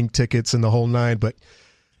speeding tickets and the whole nine, but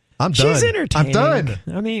I'm done. She's entertaining. I'm done.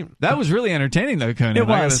 I mean, that was really entertaining, though, Conan. It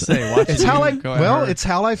was. I gotta say, it's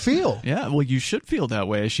how I feel. Yeah, well, you should feel that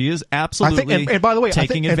way. She is absolutely. And by the way,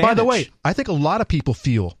 taking advantage. I think a lot of people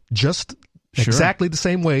feel just exactly the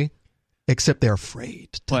same way, except they're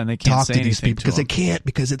afraid to talk to these people because they can't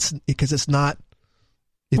because it's not.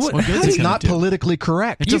 It's not politically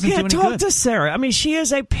correct. You can't talk to Sarah. I mean, she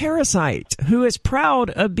is a parasite who is proud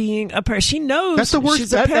of being a parasite. She knows that's the worst.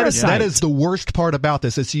 She's a parasite. That is the worst part about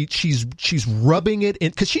this. Is she's rubbing it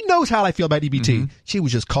in because she knows how I feel about EBT. Mm-hmm. She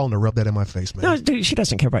was just calling to rub that in my face, man. No, dude, she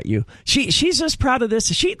doesn't care about you. She's just proud of this.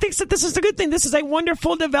 She thinks that this is a good thing. This is a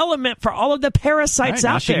wonderful development for all of the parasites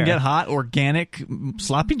out she there. She can get hot, organic,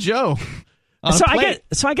 sloppy Joe. So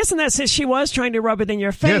I guess in that sense, she was trying to rub it in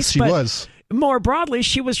your face. Yes, she was. More broadly,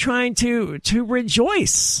 she was trying to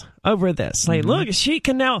rejoice over this. Like, look, she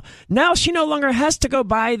can now she no longer has to go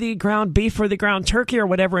buy the ground beef or the ground turkey or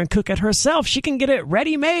whatever and cook it herself. She can get it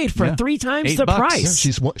ready made for 3 times the price.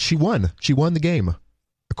 Yeah, she won. She won the game.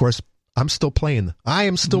 Of course, I'm still playing. I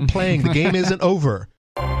am still playing. The game isn't over.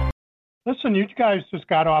 Listen, you guys just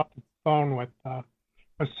got off the phone with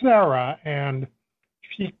Sarah, and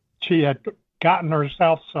she had gotten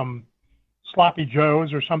herself some sloppy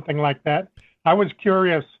joes or something like that. I was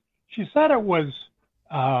curious. She said it was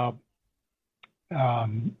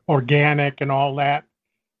organic and all that.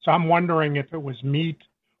 So I'm wondering if it was meat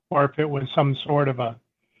or if it was some sort of a,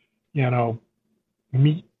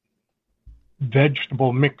 meat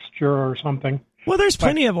vegetable mixture or something. Well, there's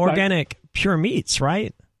plenty of organic pure meats,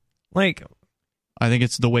 right? Like, I think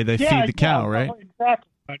it's the way they feed the cow, right? Well, exactly.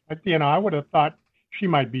 But, I would have thought she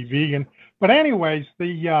might be vegan. But anyways,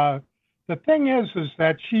 the thing is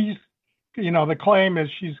that she's, the claim is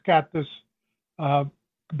she's got this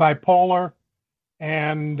bipolar,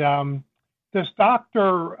 and this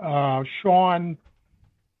Dr. Sean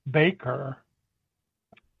Baker,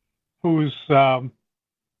 who's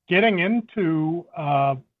getting into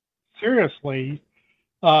seriously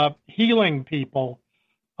healing people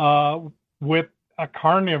with a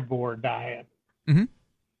carnivore diet. Mm-hmm.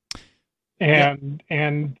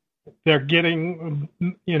 And they're getting,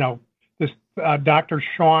 this Dr.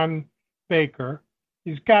 Sean Baker,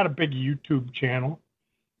 he's got a big YouTube channel,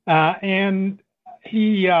 and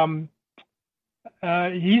he's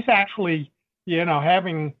actually,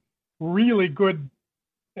 having really good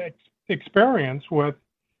experience with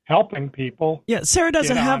helping people. Yeah, Sarah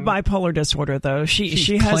doesn't have bipolar disorder, though. She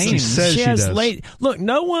says she does. Look,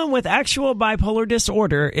 no one with actual bipolar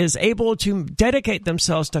disorder is able to dedicate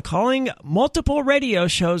themselves to calling multiple radio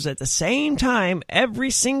shows at the same time every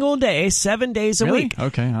single day, 7 days a week.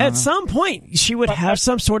 Okay. At some point, she would have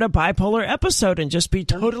some sort of bipolar episode and just be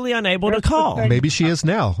totally unable to call. Maybe she is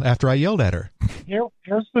now, after I yelled at her.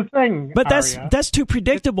 Here's the thing, but Aria. that's too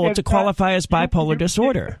predictable to qualify as bipolar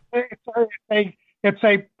disorder. It's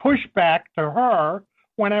a pushback to her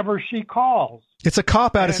whenever she calls. It's a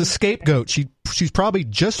cop-out. It's a scapegoat. She's probably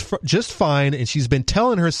just fine, and she's been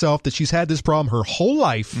telling herself that she's had this problem her whole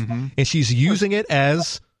life, and she's using it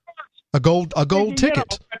as a gold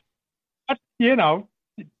ticket.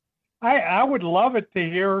 I would love it to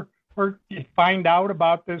hear her find out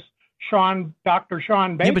about this Dr.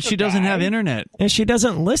 Sean Baker. Yeah, but she doesn't have internet. And she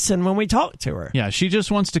doesn't listen when we talk to her. Yeah, she just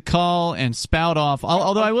wants to call and spout off.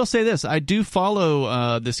 Although I will say this, I do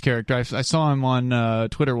follow this character. I saw him on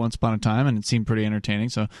Twitter once upon a time, and it seemed pretty entertaining,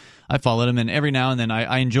 so I followed him. And every now and then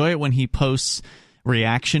I enjoy it when he posts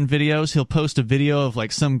reaction videos. He'll post a video of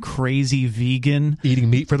like some crazy vegan eating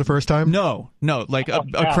meat for the first time. No, like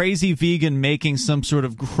a crazy vegan making some sort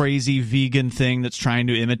of crazy vegan thing that's trying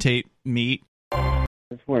to imitate meat.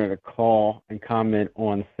 I just wanted to call and comment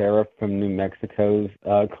on Sarah from New Mexico's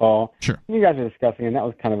call. Sure. You guys were discussing, and that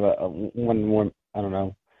was kind of a one more, I don't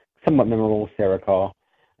know, somewhat memorable Sarah call.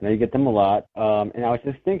 I know you get them a lot. And I was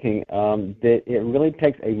just thinking that it really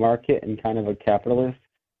takes a market and kind of a capitalist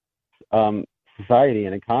society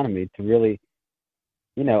and economy to really,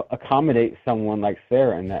 accommodate someone like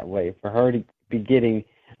Sarah in that way. For her to be getting,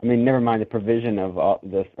 never mind the provision of all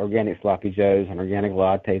this organic sloppy joes and organic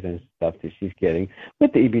lattes and stuff that she's getting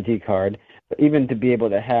with the EBT card, but even to be able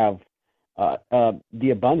to have the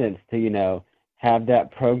abundance to, have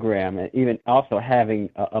that program, and even also having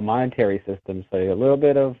a monetary system, so a little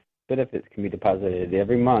bit of benefits can be deposited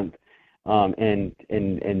every month, and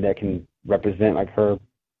that can represent like her,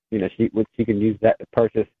 she can use that to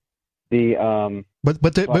purchase the But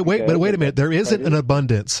wait a minute. There isn't an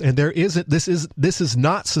abundance, and there isn't. This is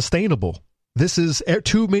not sustainable. This is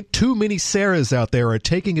too many Sarahs out there are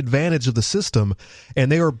taking advantage of the system,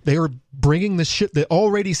 and they are bringing the ship, the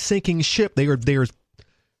already sinking ship. They are.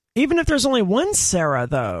 Even if there's only one Sarah,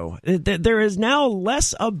 though, there is now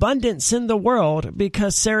less abundance in the world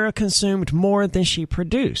because Sarah consumed more than she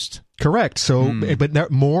produced. Correct. So, but now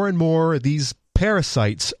more and more of these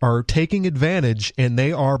parasites are taking advantage, and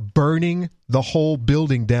they are burning the whole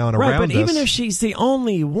building down around us. Right, but even if she's the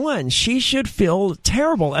only one, she should feel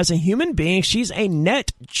terrible. As a human being, she's a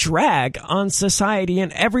net drag on society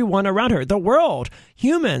and everyone around her. The world,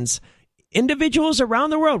 humans, individuals around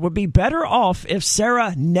the world would be better off if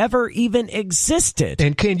Sarah never even existed.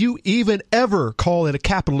 And can you even ever call it a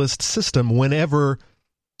capitalist system whenever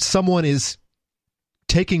someone is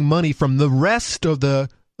taking money from the rest of the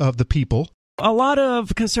people? A lot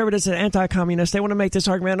of conservatives and anti-communists, they want to make this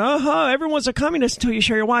argument, everyone's a communist until you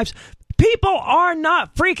share your wives. People are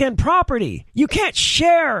not freaking property. You can't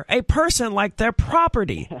share a person like their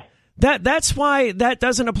property. That's why that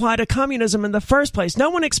doesn't apply to communism in the first place. No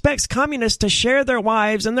one expects communists to share their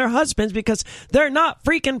wives and their husbands because they're not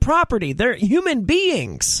freaking property. They're human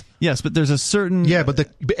beings. Yes, but there's a certain... Yeah, but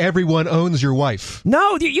everyone owns your wife.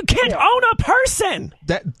 No, you can't own a person.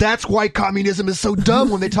 That's why communism is so dumb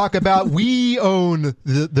when they talk about we own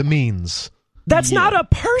the means. That's not a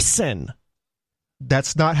person.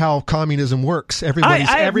 That's not how communism works. Everyone is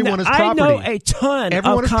property. I know a ton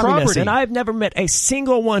of communists, and I've never met a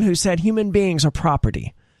single one who said human beings are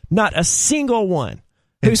property. Not a single one.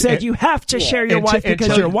 who said you have to share your wife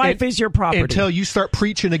because your wife is your property. Until you start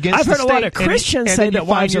preaching against I've the heard state, a lot of Christians say that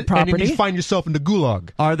wives are property. And then you find yourself in the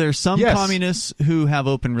gulag. Are there some communists who have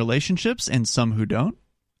open relationships and some who don't?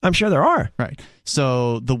 I'm sure there are. Right.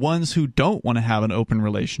 So the ones who don't want to have an open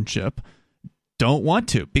relationship don't want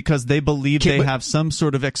to because they believe they have some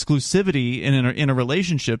sort of exclusivity in a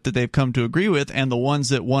relationship that they've come to agree with, and the ones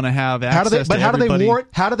that want to have access to everybody.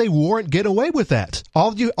 How do they warrant get away with that?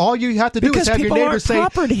 All you have to do is have your neighbor say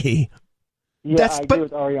property. Yeah, I agree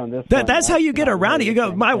with Ari on this one. That's how you get around it. You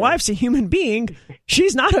go, my wife's a human being.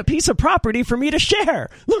 She's not a piece of property for me to share.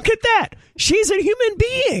 Look at that. She's a human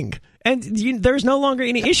being. And there's no longer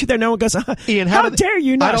any issue there. No one goes, Ian, how dare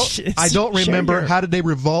you not? I don't remember. How did they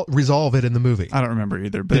resolve it in the movie? I don't remember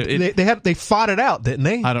either. But they fought it out, didn't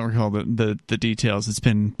they? I don't recall the details. It's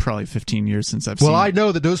been probably 15 years since I've seen it. Well, I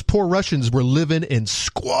know that those poor Russians were living in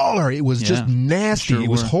squalor. It was just nasty. Sure, it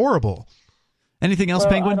was horrible. Anything else,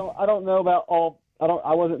 Penguin? I don't know about all.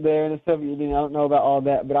 I wasn't there in the Soviet Union. I don't know about all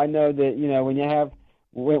that. But I know that when you have.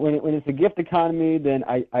 When it's a gift economy, then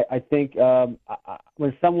I think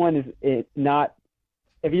when someone is not,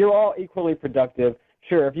 if you're all equally productive,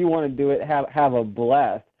 sure, if you want to do it, have a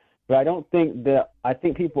blast. But I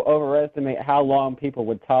think people overestimate how long people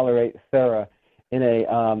would tolerate Sarah in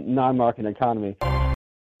a non-market economy.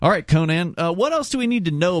 All right, Conan, what else do we need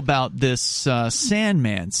to know about this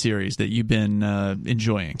Sandman series that you've been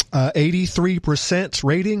enjoying? 83%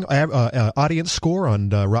 rating, audience score on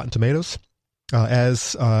Rotten Tomatoes.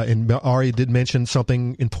 And Ari did mention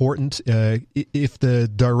something important. If the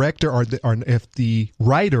director or if the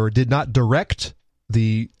writer did not direct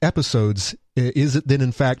the episodes, is it then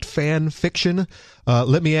in fact fan fiction?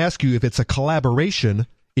 Let me ask you, if it's a collaboration,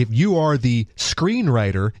 if you are the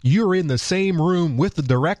screenwriter, you're in the same room with the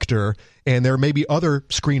director, and there may be other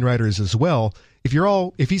screenwriters as well.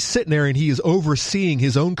 If he's sitting there and he is overseeing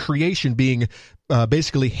his own creation being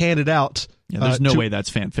basically handed out. Yeah, there's no way that's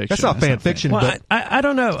fan fiction. That's not fan fiction. Well, but I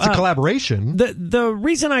don't know. It's a collaboration. The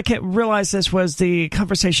reason I can't realize this was the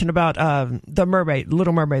conversation about the Mermaid,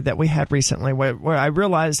 Little Mermaid, that we had recently, where I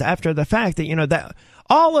realized after the fact that that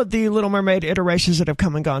all of the Little Mermaid iterations that have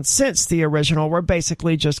come and gone since the original were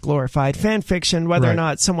basically just glorified fan fiction. Whether or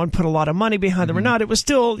not someone put a lot of money behind them or not, it was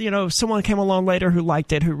still someone came along later who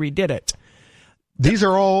liked it, who redid it. This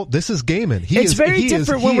is Gaiman. It's very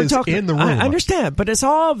different when we're talking in the room. I understand, but it's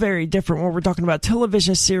all very different when we're talking about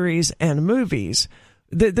television series and movies.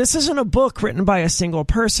 This isn't a book written by a single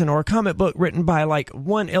person or a comic book written by like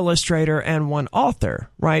one illustrator and one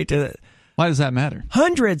author, right? Why does that matter?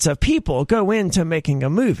 Hundreds of people go into making a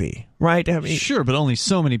movie, right? I mean, sure, but only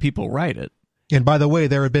so many people write it. And by the way,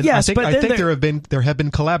 there have been. Yes, I think there have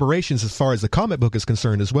been collaborations as far as the comic book is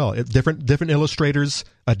concerned as well. Different illustrators,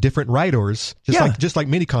 different writers, just like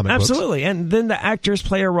many comic books. Absolutely, and then the actors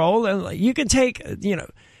play a role, and you can take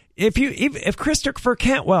if Christopher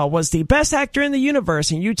Cantwell was the best actor in the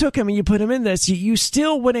universe, and you took him and you put him in this, you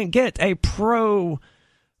still wouldn't get a pro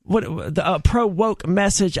woke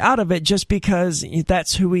message out of it just because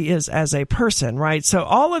that's who he is as a person, right? So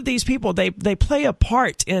all of these people, they play a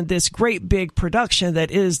part in this great big production that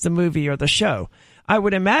is the movie or the show. I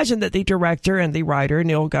would imagine that the director and the writer,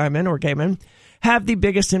 Neil Gaiman, have the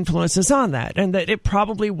biggest influences on that, and that it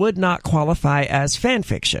probably would not qualify as fan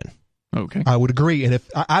fiction. Okay, I would agree. And if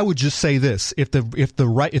I would just say this, if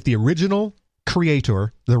the original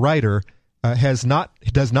creator, the writer, does not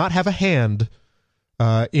have a hand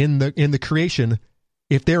in the creation,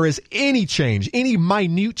 if there is any change, any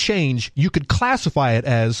minute change, you could classify it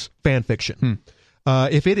as fan fiction.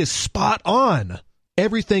 If it is spot on,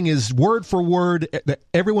 everything is word for word,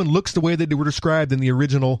 everyone looks the way that they were described in the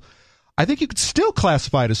original, I think you could still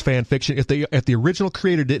classify it as fan fiction if the original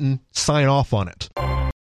creator didn't sign off on it.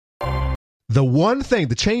 The one thing,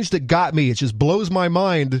 the change that got me, it just blows my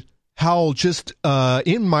mind how just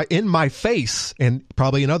in my face, and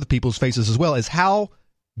probably in other people's faces as well, is how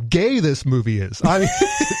gay this movie is.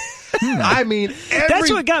 I mean, that's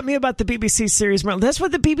what got me about the BBC series. That's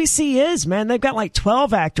what the BBC is, man. They've got like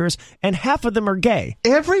 12 actors, and half of them are gay.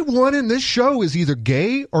 Everyone in this show is either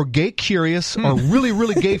gay or gay curious or really,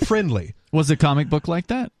 really gay friendly. Was the comic book like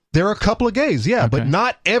that? There are a couple of gays, yeah, but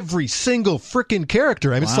not every single freaking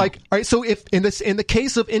character. I mean, It's like, all right, so if in the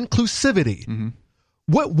case of inclusivity,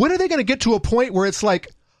 what are they going to get to a point where it's like,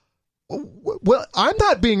 well, I'm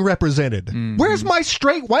not being represented. Where's my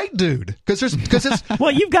straight white dude? Because it's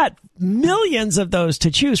well, you've got millions of those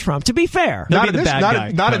to choose from. To be fair, not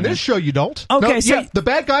in this show. You don't. Okay, no, so the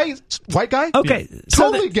bad guy, white guy. Okay,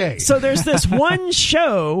 totally gay. So there's this one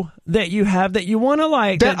show that you have that you want to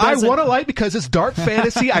like. That I want to like because it's dark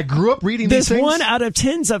fantasy. I grew up reading these things. This one out of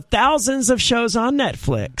tens of thousands of shows on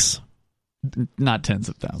Netflix. Not tens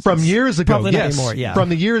of thousands. From years ago, Probably yes. not anymore, yeah. From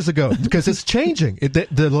the years ago, because it's changing.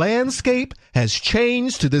 The landscape has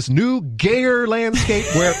changed to this new gayer landscape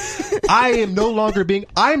where I'm no longer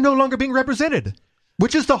being represented,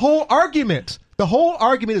 which is the whole argument. The whole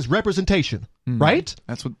argument is representation, right?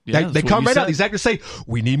 That's what they come right out. These actors say,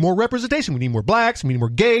 we need more representation. We need more blacks. We need more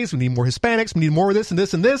gays. We need more Hispanics. We need more of this and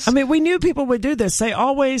this and this. I mean, we knew people would do this. They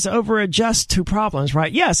always over-adjust to problems,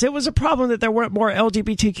 right? Yes, it was a problem that there weren't more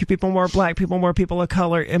LGBTQ people, more black people, more people of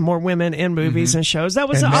color, and more women in movies and shows. That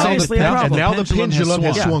was obviously a problem. And now the pendulum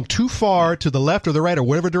has swung too far to the left or the right or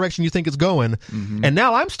whatever direction you think it's going. And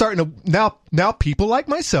now I'm starting to now people like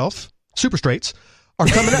myself, super straights, are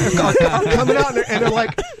coming out and they're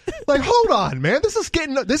like, hold on, man,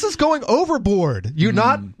 this is going overboard. You're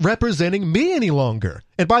not representing me any longer.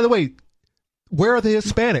 And by the way, where are the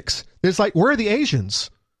Hispanics? There's where are the Asians?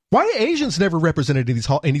 Why are Asians never represented in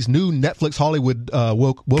these new Netflix Hollywood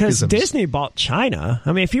wokeisms? Because Disney bought China.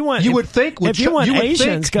 I mean, if you want, you would think with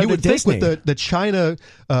Asians, go to Disney. With the China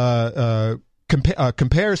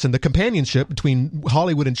comparison, the companionship between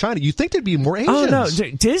Hollywood and China, you think there'd be more Asians. Oh no,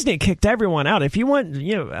 Disney kicked everyone out. If you want,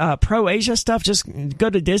 pro Asia stuff, just go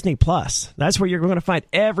to Disney Plus. That's where you're going to find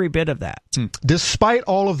every bit of that. Despite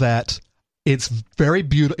all of that, it's very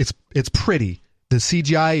beautiful. It's pretty. The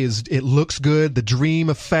CGI it looks good. The dream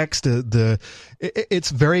effects,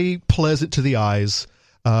 it's very pleasant to the eyes.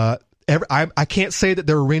 I can't say that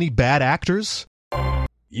there are any bad actors.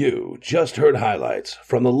 You just heard highlights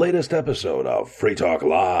from the latest episode of Free Talk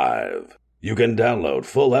Live. You can download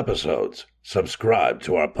full episodes, subscribe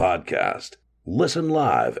to our podcast, listen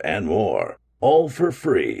live, and more, all for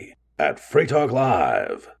free at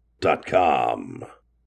freetalklive.com.